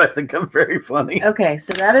days I think I'm very funny. Okay,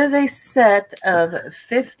 so that is a set of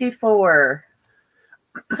 54.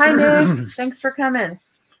 Hi, Nick. Thanks for coming.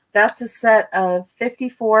 That's a set of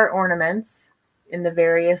 54 ornaments in the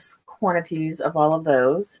various quantities of all of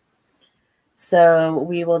those. So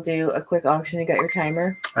we will do a quick auction. You got your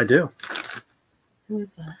timer? I do. Who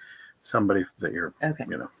is that? Somebody that you're, Okay.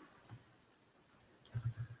 you know.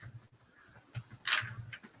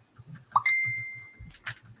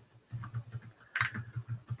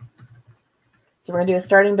 So we're going to do a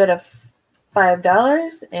starting bid of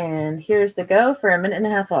 $5, and here's the go for a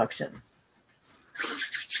 1.5-minute auction.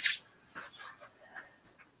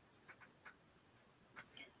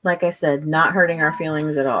 Like I said, not hurting our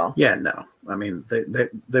feelings at all. Yeah, no. I mean,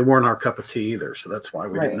 they weren't our cup of tea either, so that's why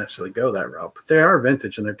we Right. didn't necessarily go that route. But they are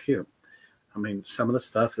vintage and they're cute. I mean, some of the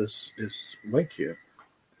stuff is way cute.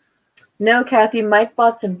 No, Kathy. Mike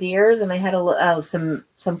bought some deers, and they had some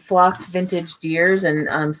flocked vintage deers,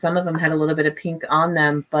 and some of them had a little bit of pink on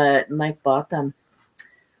them. But Mike bought them.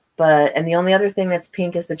 And the only other thing that's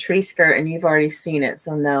pink is the tree skirt, and you've already seen it,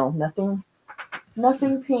 so no, nothing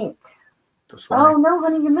pink. Oh no,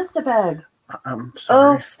 honey, you missed a bag. I'm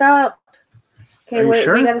sorry. Oh, stop. Okay, wait,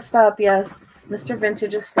 sure? we gotta stop. Yes, Mr.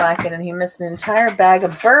 Vintage is slacking, and he missed an entire bag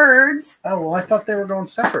of birds. Oh well, I thought they were going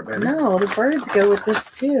separate, baby. No, the birds go with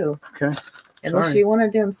this too. Okay. Unless you want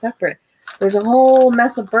to do them separate. There's a whole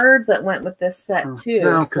mess of birds that went with this set too.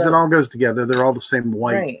 No, because it all goes together. They're all the same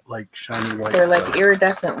white, right. like shiny white. They're like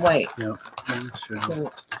iridescent white. Yeah. 1, 2,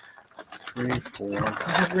 So, 3, 4.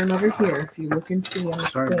 I have room over here if you look and see on the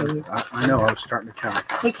Sorry, I know. I was starting to count.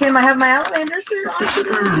 Hey Kim, I have my Outlander shirt on today.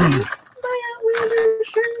 My Outlander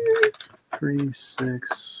shirt. 3,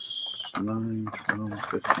 6, 9, 12,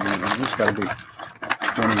 15. It's got to be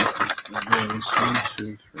 20 of those.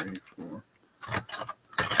 1, 2, 3, 4,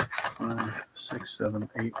 5, 6, 7,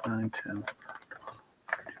 8, 9, 10,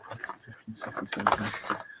 15, 16, 17.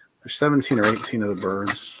 There's 17 or 18 of the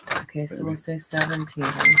birds. Okay, so we'll say 17.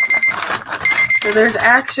 So there's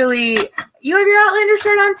actually, you have your Outlander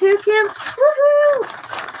shirt on too, Kim? Woohoo!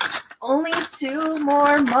 Only 2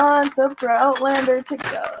 more months of Outlander to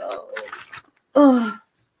go. Ugh.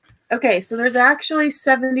 Okay, so there's actually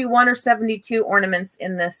 71 or 72 ornaments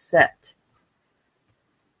in this set.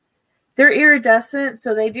 They're iridescent,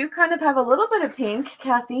 so they do kind of have a little bit of pink,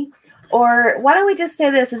 Kathy. Or why don't we just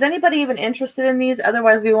say this? Is anybody even interested in these?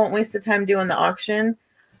 Otherwise, we won't waste the time doing the auction.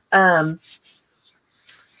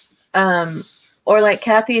 Or like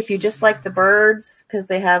Kathy, if you just like the birds, because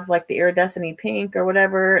they have like the iridescent pink or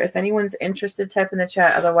whatever. If anyone's interested, type in the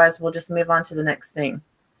chat. Otherwise, we'll just move on to the next thing.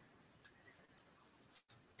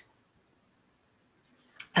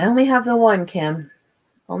 I only have the one, Kim.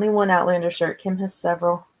 Only one Outlander shirt. Kim has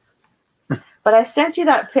several. But I sent you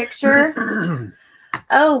that picture.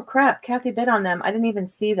 Oh, crap. Kathy bid on them. I didn't even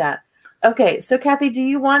see that. Okay, so Kathy, do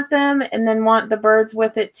you want them and then want the birds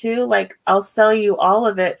with it too? Like, I'll sell you all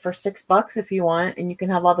of it for $6 if you want, and you can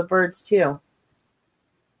have all the birds too.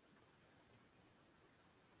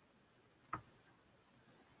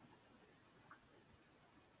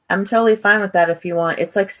 I'm totally fine with that if you want.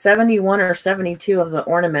 It's like 71 or 72 of the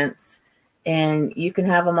ornaments, and you can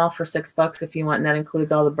have them all for $6 if you want, and that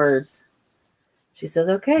includes all the birds. She says,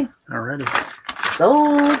 okay. Alrighty.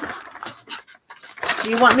 Sold. Do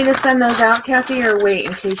you want me to send those out, Kathy, or wait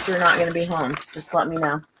in case you're not going to be home? Just let me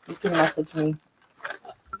know. You can message me.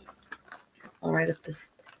 I'll write up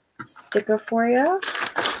this sticker for you.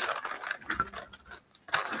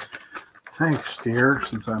 Thanks, dear,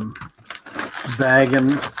 since I'm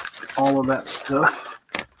bagging all of that stuff.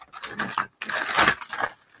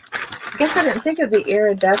 I guess I didn't think of the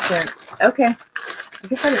iridescent. Okay. I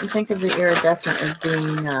guess I didn't think of the iridescent as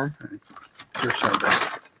being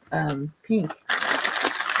pink.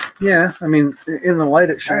 Yeah, I mean, in the light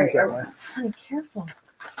it shines that way. Honey, careful.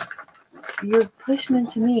 You're pushing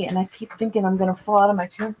into me, and I keep thinking I'm going to fall out of my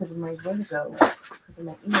chair because of my window, because of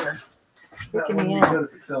my ear. Freaking me out.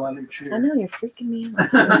 I know, you're freaking me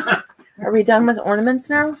out. Are we done with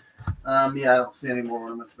ornaments now? Yeah, I don't see any more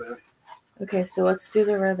ornaments, baby. Okay, so let's do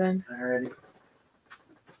the ribbon. Alrighty.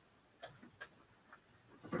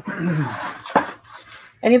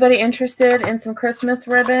 Anybody interested in some Christmas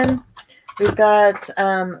ribbon? We've got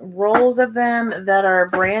rolls of them that are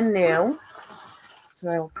brand new. So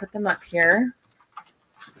I will put them up here.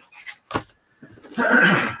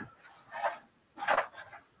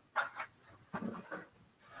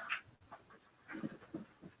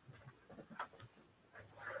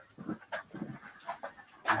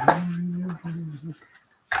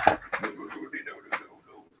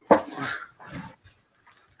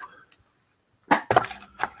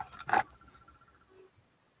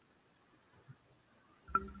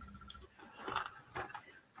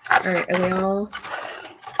 All right,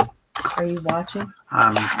 are you watching?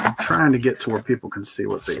 I'm trying to get to where people can see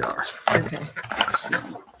what they are. Okay.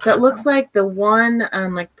 So it looks like the one,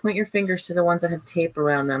 like point your fingers to the ones that have tape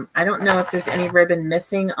around them. I don't know if there's any ribbon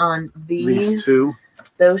missing on these two.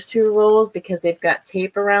 Those 2 rolls because they've got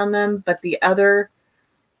tape around them, but the other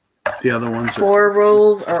ones 4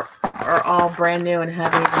 rolls are all brand new and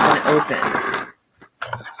haven't even been opened.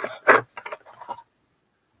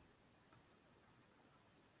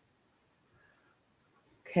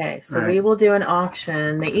 Okay, so we will do an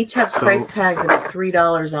auction. They each have price tags of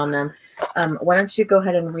 $3 on them. Why don't you go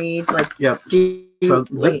ahead and read? Like, yep.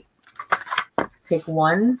 Wait. Take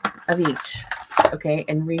one of each, okay,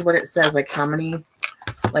 and read what it says. Like how many?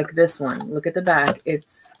 Like this one. Look at the back.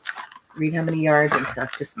 It's read how many yards and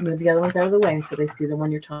stuff. Just move the other ones out of the way so they see the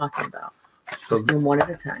one you're talking about. So, Just do them one at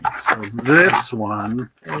a time. so this one,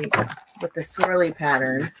 There you go. With the swirly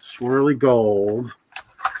pattern. swirly gold,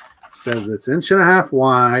 says it's 1.5 inches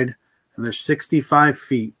wide and there's 65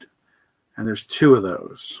 feet. And there's 2 of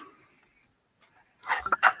those.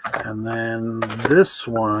 And then this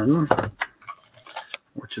one,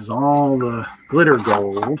 which is all the glitter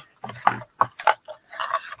gold,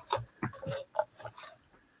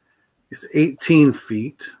 is 18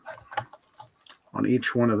 feet on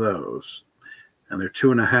each one of those. And they're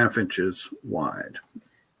 2.5 inches wide.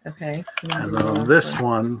 Okay. So And then on this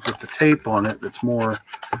one, with the tape on it, that's more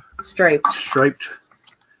striped,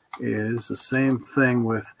 is the same thing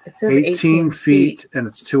with it says 18 feet, and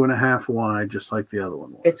it's 2.5 wide, just like the other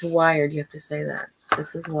one was. It's wired. You have to say that.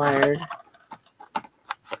 This is wired.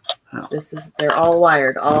 Oh. They're all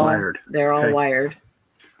wired. Wired. They're all Okay. wired.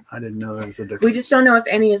 I didn't know there was a difference. We just don't know if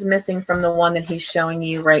any is missing from the one that he's showing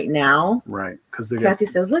you right now. Right, because they got. Kathy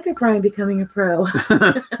says, look at Brian becoming a pro.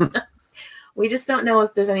 We just don't know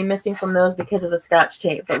if there's any missing from those because of the Scotch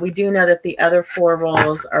tape, but we do know that the other 4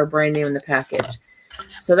 rolls are brand new in the package.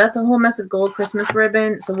 So that's a whole mess of gold Christmas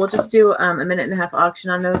ribbon. So we'll just do a 1.5-minute auction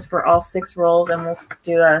on those for all 6 rolls, and we'll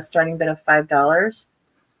do a starting bid of $5.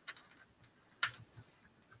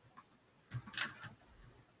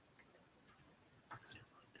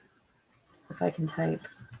 If I can type.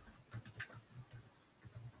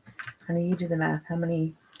 Honey, you do the math. How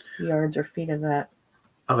many yards or feet of that?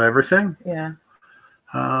 Of everything? Yeah.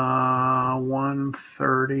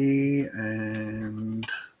 130 and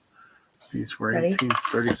these were Ready? 18,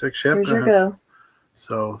 36. Yep. Here's your go.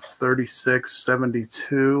 So 36,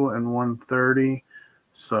 72, and 130.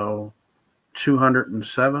 So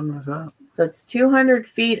 207, is that? So it's 200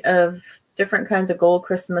 feet of different kinds of gold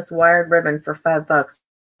Christmas wired ribbon for $5.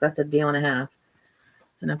 That's a deal and a half.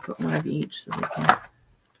 So now put one of each so we can.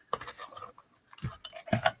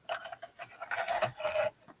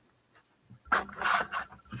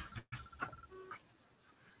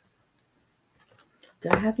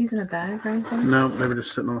 Did I have these in a bag or anything? No, they were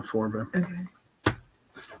just sitting on the floor, babe. Okay.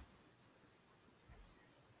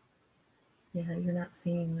 Yeah, you're not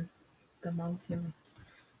seeing the mom's here.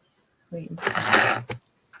 Wait and see.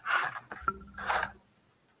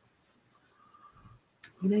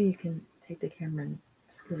 You know you can take the camera and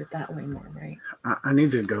scoot it that way more, right? I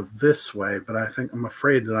need to go this way, but I'm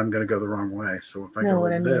afraid that I'm going to go the wrong way. So if I No, go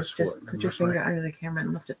what I like mean this, is just put your this way, finger under the camera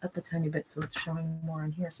and lift it up a tiny bit so it's showing more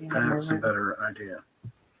on here. So you have more that's a room. better idea.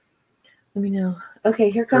 Let me know. Okay,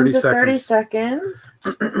 here comes 30 the 30 seconds.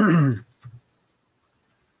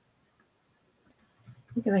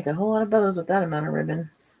 You can make a whole lot of bows with that amount of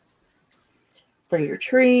ribbon. For your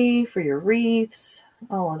tree, for your wreaths,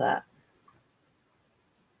 all of that.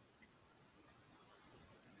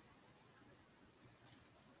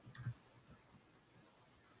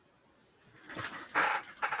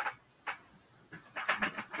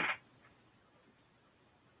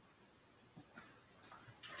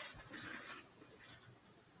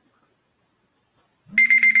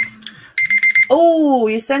 Oh,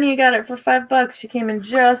 Yesenia got it for $5. She came in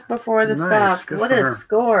just before the Nice, stop. good What for a her.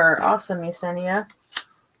 score. Awesome, Yesenia.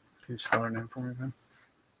 Can you spell her name for me, Ben?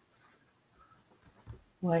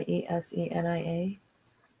 Yesenia.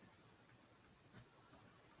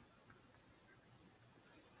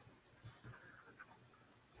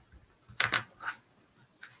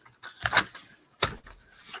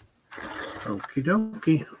 Okie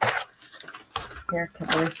dokie. Here, can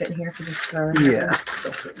really fit in here for the star. Yeah.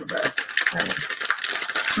 Still fit in the bag.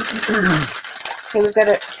 Okay, we've got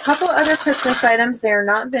a couple other Christmas items. They're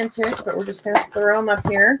not vintage, but we're just going to throw them up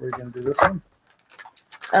here. We're going to do this one?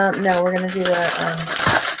 No, we're going to do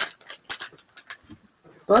the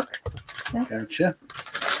book next. Gotcha.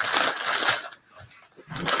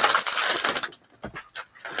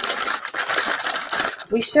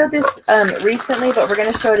 We showed this recently, but we're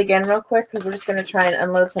going to show it again real quick because we're just going to try and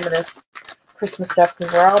unload some of this Christmas stuff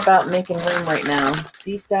because we're all about making room right now.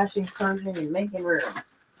 Destashing, closing, and making room.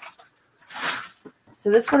 So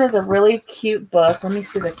this one is a really cute book. Let me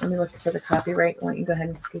look for the copyright. Why don't you go ahead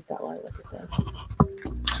and scoot that while I look at this.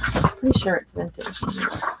 Pretty sure it's vintage.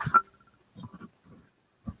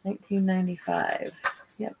 1995.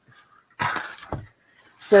 Yep.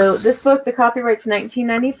 So this book, the copyright's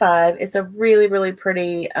 1995. It's a really, really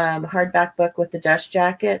pretty hardback book with the dust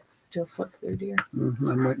jacket. Do a flip through, dear.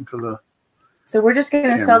 I'm waiting for the... So we're just going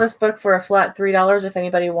to Camera. sell this book for a flat $3 if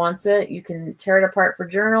anybody wants it. You can tear it apart for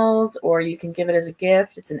journals or you can give it as a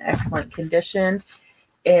gift. It's in excellent condition.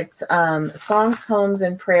 It's songs, poems,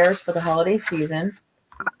 and prayers for the holiday season.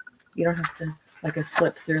 You don't have to, like a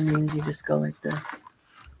flip through means you just go like this.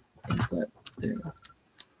 flip through.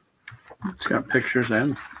 It's got pictures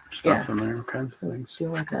and stuff in Yes. there, all kinds So of things. do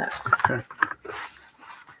like that. Okay.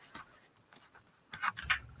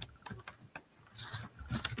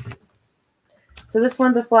 So this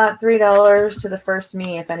one's a flat $3 to the first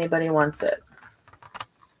me if anybody wants it.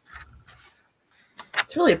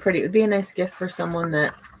 It's really pretty. It would be a nice gift for someone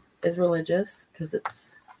that is religious because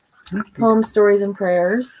it's poem, stories, and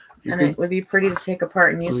prayers. You And can- it would be pretty to take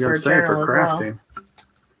apart and I use was for gonna a say journal for as well. crafting.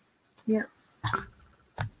 Yeah.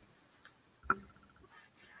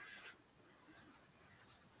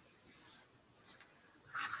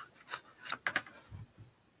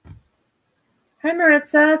 Hi,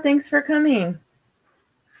 Maritza. Thanks for coming.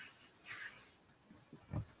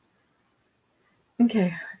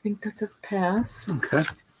 Okay, I think that's a pass. Okay.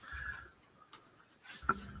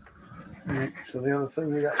 All right. So the other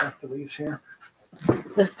thing we got left of these here.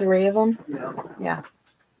 The three of them? Yeah. Yeah.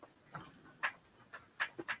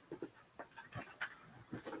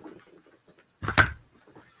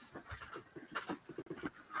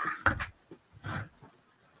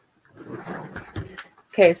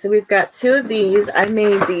 Okay, so we've got two of these. I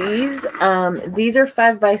made these. These are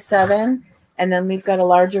 5x7, and then we've got a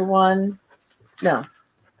larger one. No,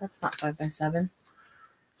 that's not 5x7.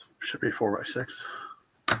 Should be 4x6.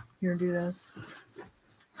 Here, do those.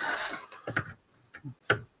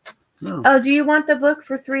 No. Oh, do you want the book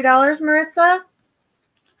for $3, Maritza?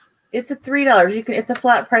 It's a $3. You can. It's a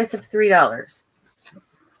flat price of $3.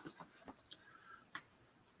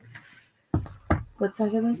 What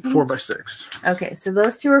size are those? 4x6. Okay, so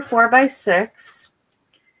those two are 4x6,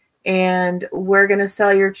 and we're gonna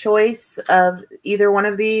sell your choice of either one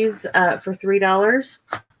of these for $3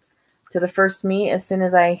 to the first me as soon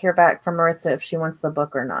as I hear back from Maritza if she wants the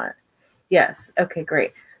book or not. Yes. Okay,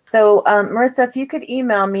 great. So Maritza, if you could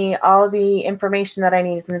email me all the information that I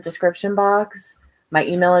need is in the description box, my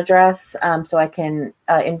email address, so I can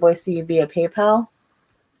invoice you via PayPal.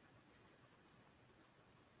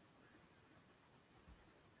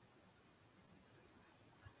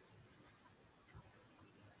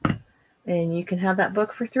 And you can have that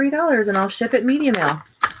book for $3 and I'll ship it media mail.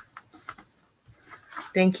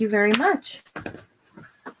 Thank you very much.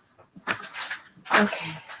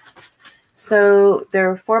 Okay. So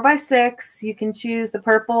they're 4x6. You can choose the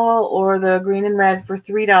purple or the green and red for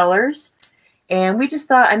 $3. And we just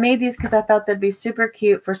thought, I made these because I thought they'd be super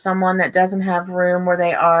cute for someone that doesn't have room where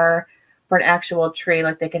they are for an actual tree.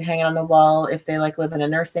 Like they can hang it on the wall if they like live in a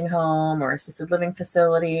nursing home or assisted living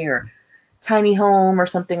facility or tiny home or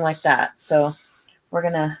something like that. So we're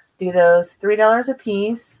going to do those $3 a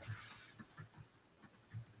piece.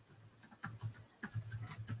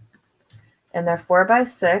 And they're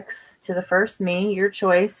 4x6 to the first me, your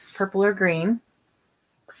choice, purple or green.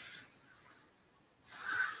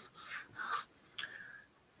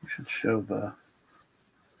 We should show the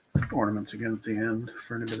ornaments again at the end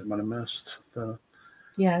for anybody that might have missed the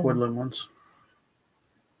woodland ones.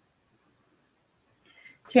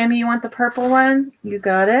 Tammy, you want the purple one? You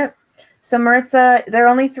got it. So Maritza, they're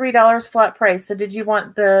only $3 flat price. So did you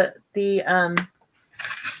want the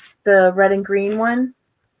red and green one?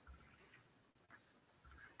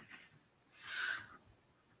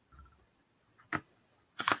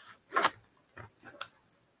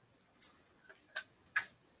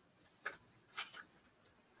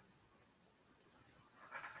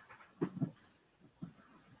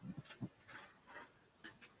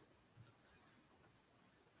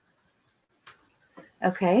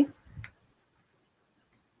 Okay.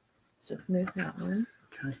 So move that one.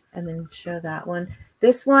 Okay. And then show that one.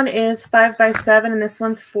 This one is 5x7 and this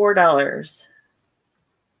one's $4.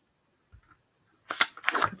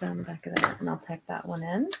 Put that on the back of that and I'll tack that one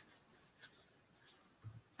in.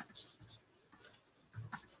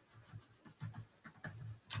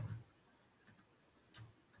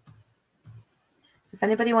 So if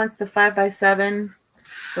anybody wants the 5x7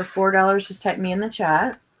 for $4, just type me in the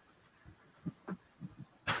chat.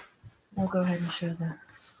 We'll go ahead and show the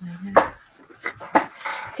slide next.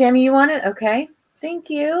 Tammy, you want it? Okay.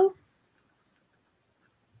 Thank you.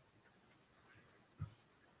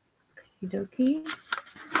 Okie dokie.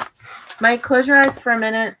 Mike, close your eyes for a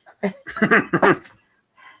minute. That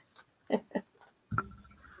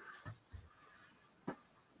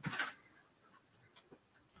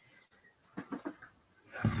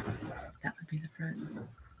would be the front.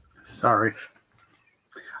 Sorry.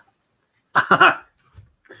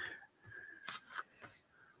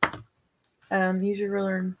 Use your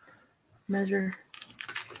ruler and measure.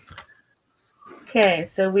 Okay,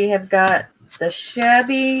 so we have got the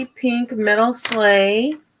shabby pink metal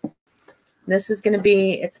sleigh. This is going to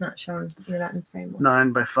be, it's not shown, you're not in frame.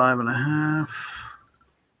 9 by 5.5.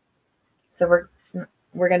 So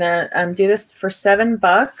we're gonna do this for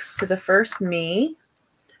 $7 to the first me,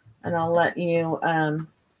 and I'll let you.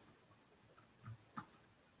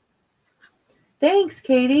 Thanks,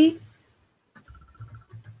 Katie.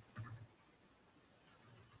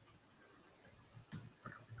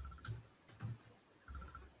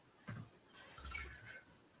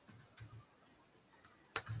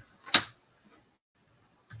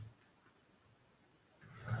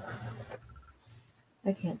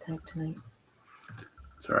 I can't type tonight.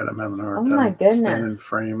 It's all right. I'm having a hard Oh time my goodness. staying in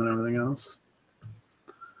frame and everything else.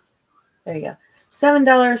 There you go.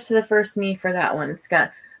 $7 to the first me for that one. It's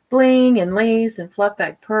got bling and lace and fluff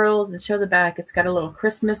back pearls, and show the back. It's got a little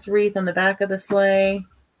Christmas wreath on the back of the sleigh.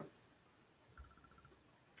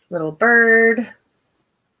 Little bird.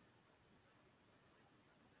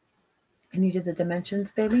 And you did the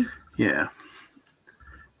dimensions, baby? Yeah.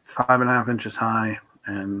 It's 5.5 inches high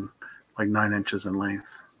and like 9 inches in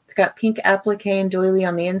length. It's got pink applique and doily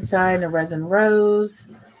on the inside and a resin rose.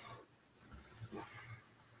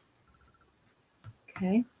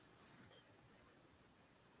 Okay.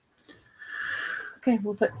 Okay,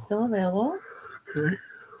 we'll put still available. Okay.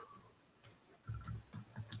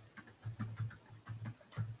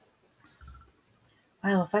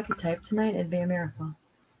 Wow, if I could type tonight, it'd be a miracle.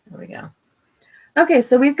 There we go. Okay,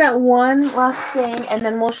 so we've got one last thing, and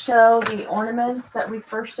then we'll show the ornaments that we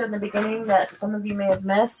first showed in the beginning that some of you may have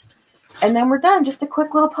missed. And then we're done. Just a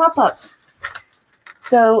quick little pop-up.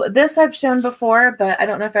 So this I've shown before, but I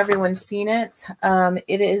don't know if everyone's seen it.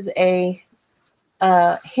 It is a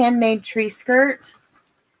handmade tree skirt,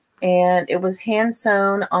 and it was hand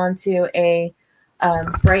sewn onto a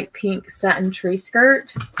bright pink satin tree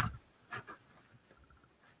skirt.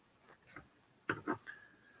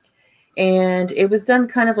 And it was done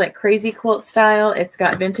kind of like crazy quilt style. It's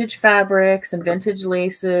got vintage fabrics and vintage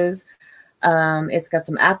laces. It's got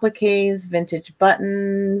some appliques, vintage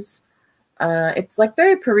buttons. It's like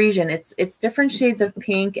very Parisian. It's different shades of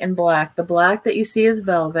pink and black. The black that you see is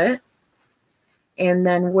velvet. And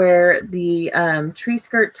then where the tree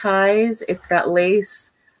skirt ties, it's got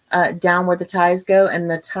lace down where the ties go,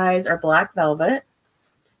 and the ties are black velvet.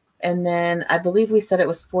 And then I believe we said it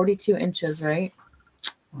was 42 inches, right?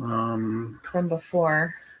 From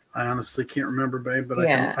before. I honestly can't remember, babe, but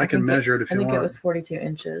Yeah, I can measure it if you want. I think it was 42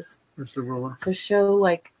 inches. Where's the ruler? So show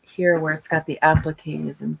like here where it's got the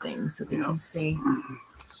appliques and things so they can see.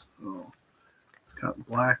 So it's got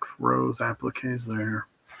black rose appliques there.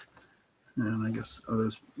 And I guess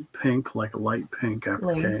there's pink, like light pink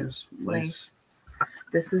appliques. Lace.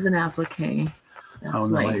 This is an applique. That's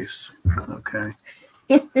lace. Okay.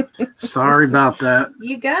 Sorry about that.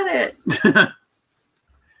 You got it.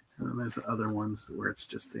 And then there's the other ones where it's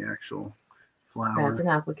just the actual flower. That's an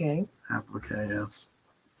applique. Applique, yes.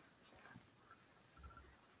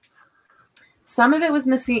 Some of it was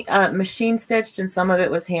machine stitched and some of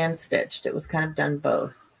it was hand stitched. It was kind of done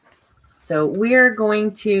both. So we're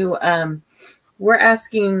going to, we're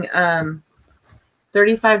asking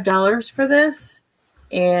 $35 for this.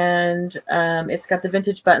 And it's got the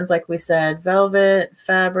vintage buttons, like we said, velvet,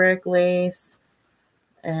 fabric, lace.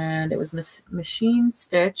 And it was machine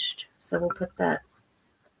stitched. So we'll put that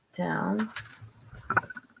down.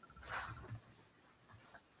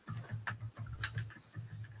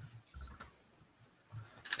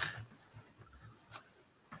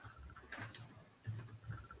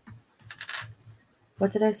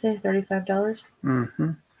 What did I say? $35?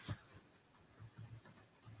 Mm-hmm.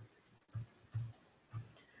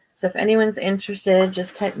 So if anyone's interested,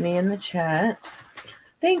 just type me in the chat.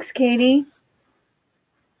 Thanks, Katie.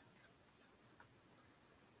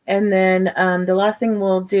 And then the last thing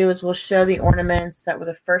we'll do is we'll show the ornaments that were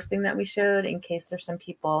the first thing that we showed in case there's some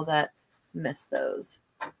people that missed those.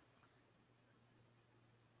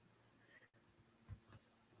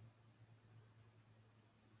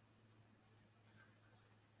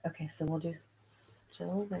 Okay, so we'll do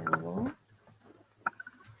still available.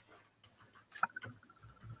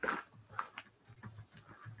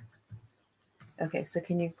 Okay, so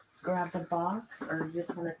can you grab the box or you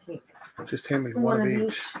just want to take? Just hand me one of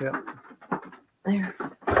each. Yep. There.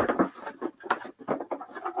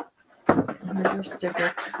 Here's your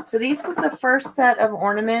sticker. So these was the first set of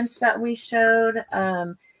ornaments that we showed.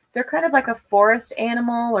 They're kind of like a forest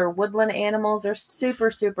animal or woodland animals. They're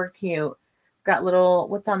super, super cute. Got little,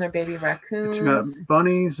 what's on their baby? Raccoons. It's got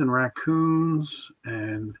bunnies and raccoons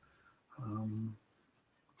and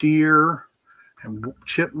deer and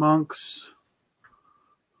chipmunks.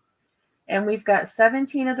 And we've got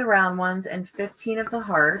 17 of the round ones and 15 of the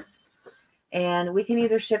hearts. And we can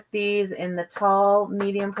either ship these in the tall,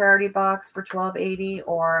 medium priority box for $12.80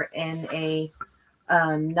 or in a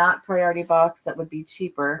not priority box that would be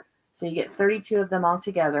cheaper. So you get 32 of them all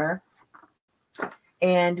together.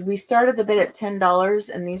 And we started the bid at $10,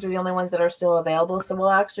 and these are the only ones that are still available. So we'll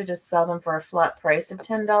actually just sell them for a flat price of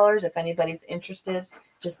 $10. If anybody's interested,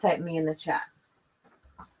 just type me in the chat.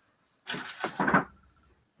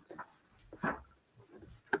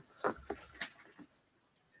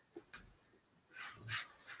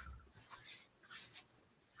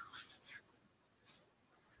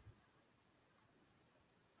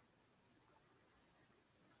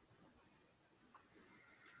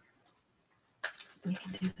 We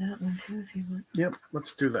can do that one too if you want. Yep,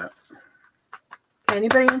 let's do that. Okay,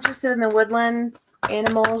 anybody interested in the woodland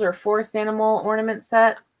animals or forest animal ornament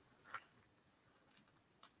set?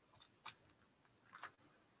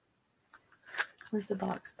 Where's the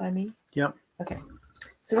box? By me? Yep. Okay.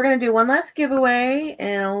 So we're going to do one last giveaway,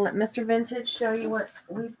 and I'll let Mr. Vintage show you what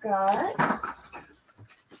we've got.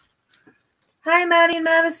 Hi, Maddie and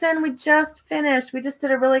Madison. We just finished. We just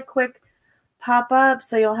did a really quick pop-up,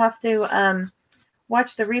 so you'll have to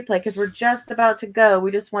watch the replay because we're just about to go.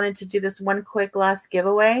 We just wanted to do this one quick last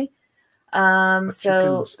giveaway. So you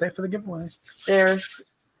can stay for the giveaway.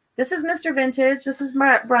 This is Mr. Vintage. This is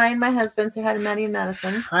Brian, my husband. Say hi to Maddie and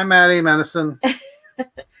Madison. Hi, Maddie, Madison.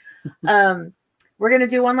 We're going to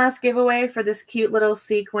do one last giveaway for this cute little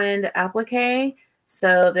sequined applique.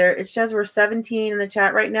 So there, it shows we're 17 in the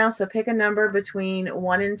chat right now. So pick a number between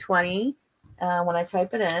 1 and 20 when I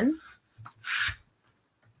type it in.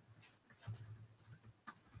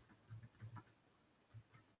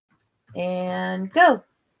 And go.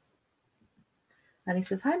 Maddie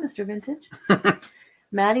says, hi, Mr. Vintage.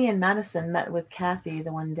 Maddie and Madison met with Kathy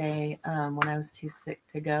the one day when I was too sick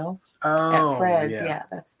to go at Fred's. Yeah,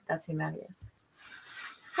 that's who Maddie is.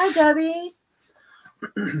 Hi, Debbie.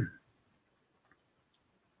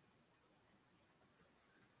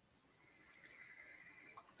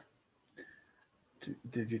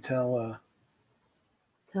 Did you tell?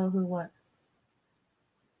 Tell who what?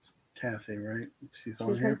 Kathy, right? She's on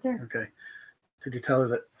She's here. right there. Okay. Did you tell her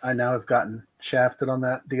that I now have gotten shafted on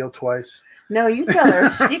that deal twice? No, you tell her.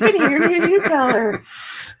 She can hear you. You tell her.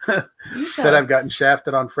 That I've gotten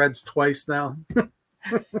shafted on Fred's twice now.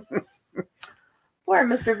 Poor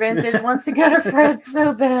Mr. Vintage wants to go to Fred's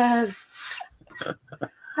so bad.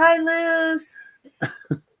 Hi, Luz.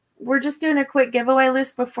 We're just doing a quick giveaway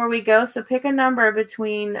list before we go. So pick a number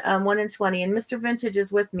between 1 and 20. And Mr. Vintage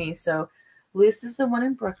is with me. So Luz is the one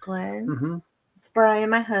in Brooklyn. Mm-hmm. It's Brian,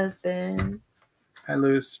 my husband. Hi,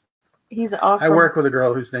 Luz. He's off. I work with a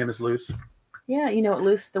girl whose name is Luz. Yeah, you know what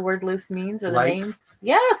loose, the word loose means, or Light. the name?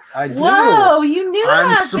 Yes. I do. Whoa, you knew I'm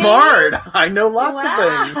that, smart. baby. I know lots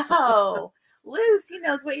of things. Wow. Loose, he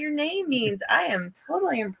knows what your name means. I am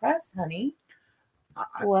totally impressed, honey.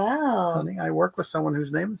 Wow. Honey, I work with someone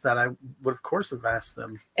whose name is that. I would, of course, have asked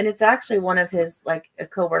them. And it's actually one of his, like, a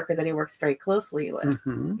coworker that he works very closely with.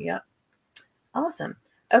 Mm-hmm. Yep. Awesome.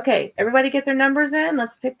 Okay, everybody get their numbers in.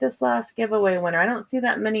 Let's pick this last giveaway winner. I don't see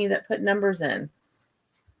that many that put numbers in.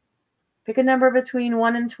 Pick a number between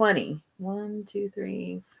 1 and 20. 1, 2,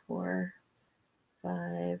 3, 4,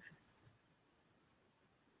 5.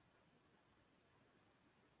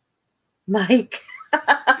 Mike.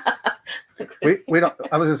 we don't.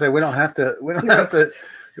 I was gonna say we don't have to. We don't have to.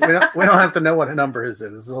 We don't have to know what a number is.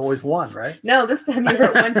 This is always 1, right? No, this time you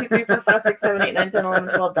wrote 1, 2, 3, 4, 5, 6, 7, 8, 9, 10, 11,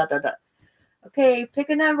 12. Dot, dot, dot. Okay,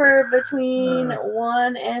 pick a number between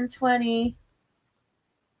 1 and 20.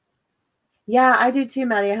 Yeah, I do too,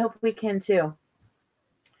 Maddie. I hope we can too.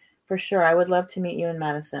 For sure. I would love to meet you in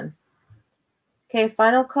Madison. Okay,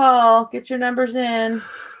 final call. Get your numbers in.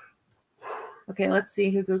 Okay, let's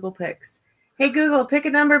see who Google picks. Hey, Google, pick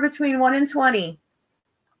a number between 1 and 20.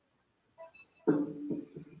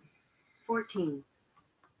 14.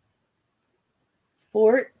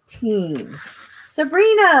 14.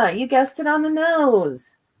 Sabrina, you guessed it on the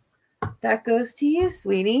nose. That goes to you,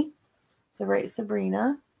 sweetie. So write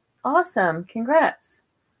Sabrina. Awesome. Congrats.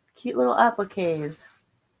 Cute little appliques.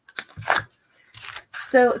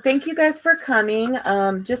 So thank you guys for coming.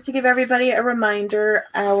 Just to give everybody a reminder,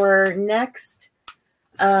 our next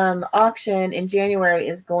auction in January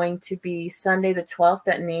is going to be Sunday the 12th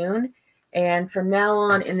at noon. And from now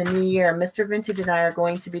on in the new year, Mr. Vintage and I are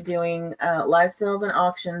going to be doing live sales and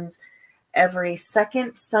auctions every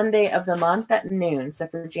second Sunday of the month at noon. So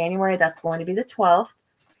for January, that's going to be the 12th.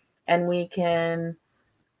 And we can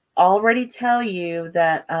already tell you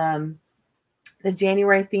that the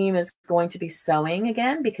January theme is going to be sewing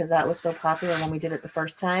again because that was so popular when we did it the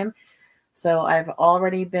first time. So I've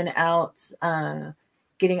already been out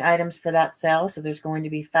getting items for that sale. So there's going to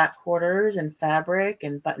be fat quarters and fabric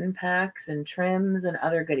and button packs and trims and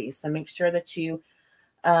other goodies. So make sure that you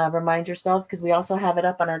remind yourselves, because we also have it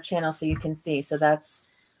up on our channel so you can see. So that's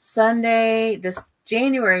Sunday, this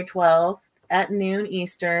January 12th at noon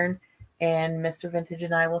Eastern. And Mr. Vintage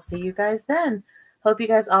and I will see you guys then. Hope you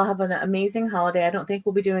guys all have an amazing holiday. I don't think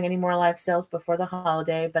we'll be doing any more live sales before the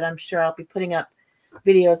holiday, but I'm sure I'll be putting up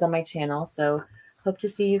videos on my channel. So hope to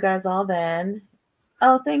see you guys all then.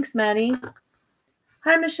 Oh, thanks, Maddie.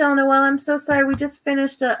 Hi, Michelle Noel. I'm so sorry. We just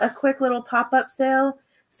finished a quick little pop-up sale.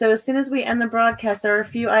 So as soon as we end the broadcast, there are a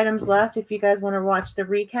few items left. If you guys want to watch the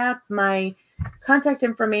recap, my contact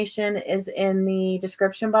information is in the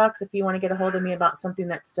description box if you want to get a hold of me about something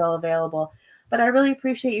that's still available. But I really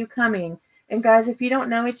appreciate you coming. And guys, if you don't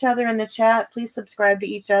know each other in the chat, please subscribe to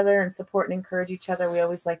each other and support and encourage each other. We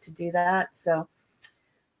always like to do that. So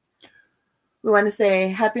we want to say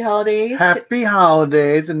happy holidays. Happy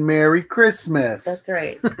holidays and Merry Christmas. That's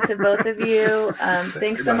right. To both of you.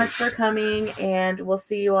 Thanks so much for coming, and we'll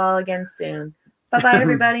see you all again soon. Bye-bye,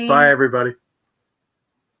 everybody. Bye, everybody.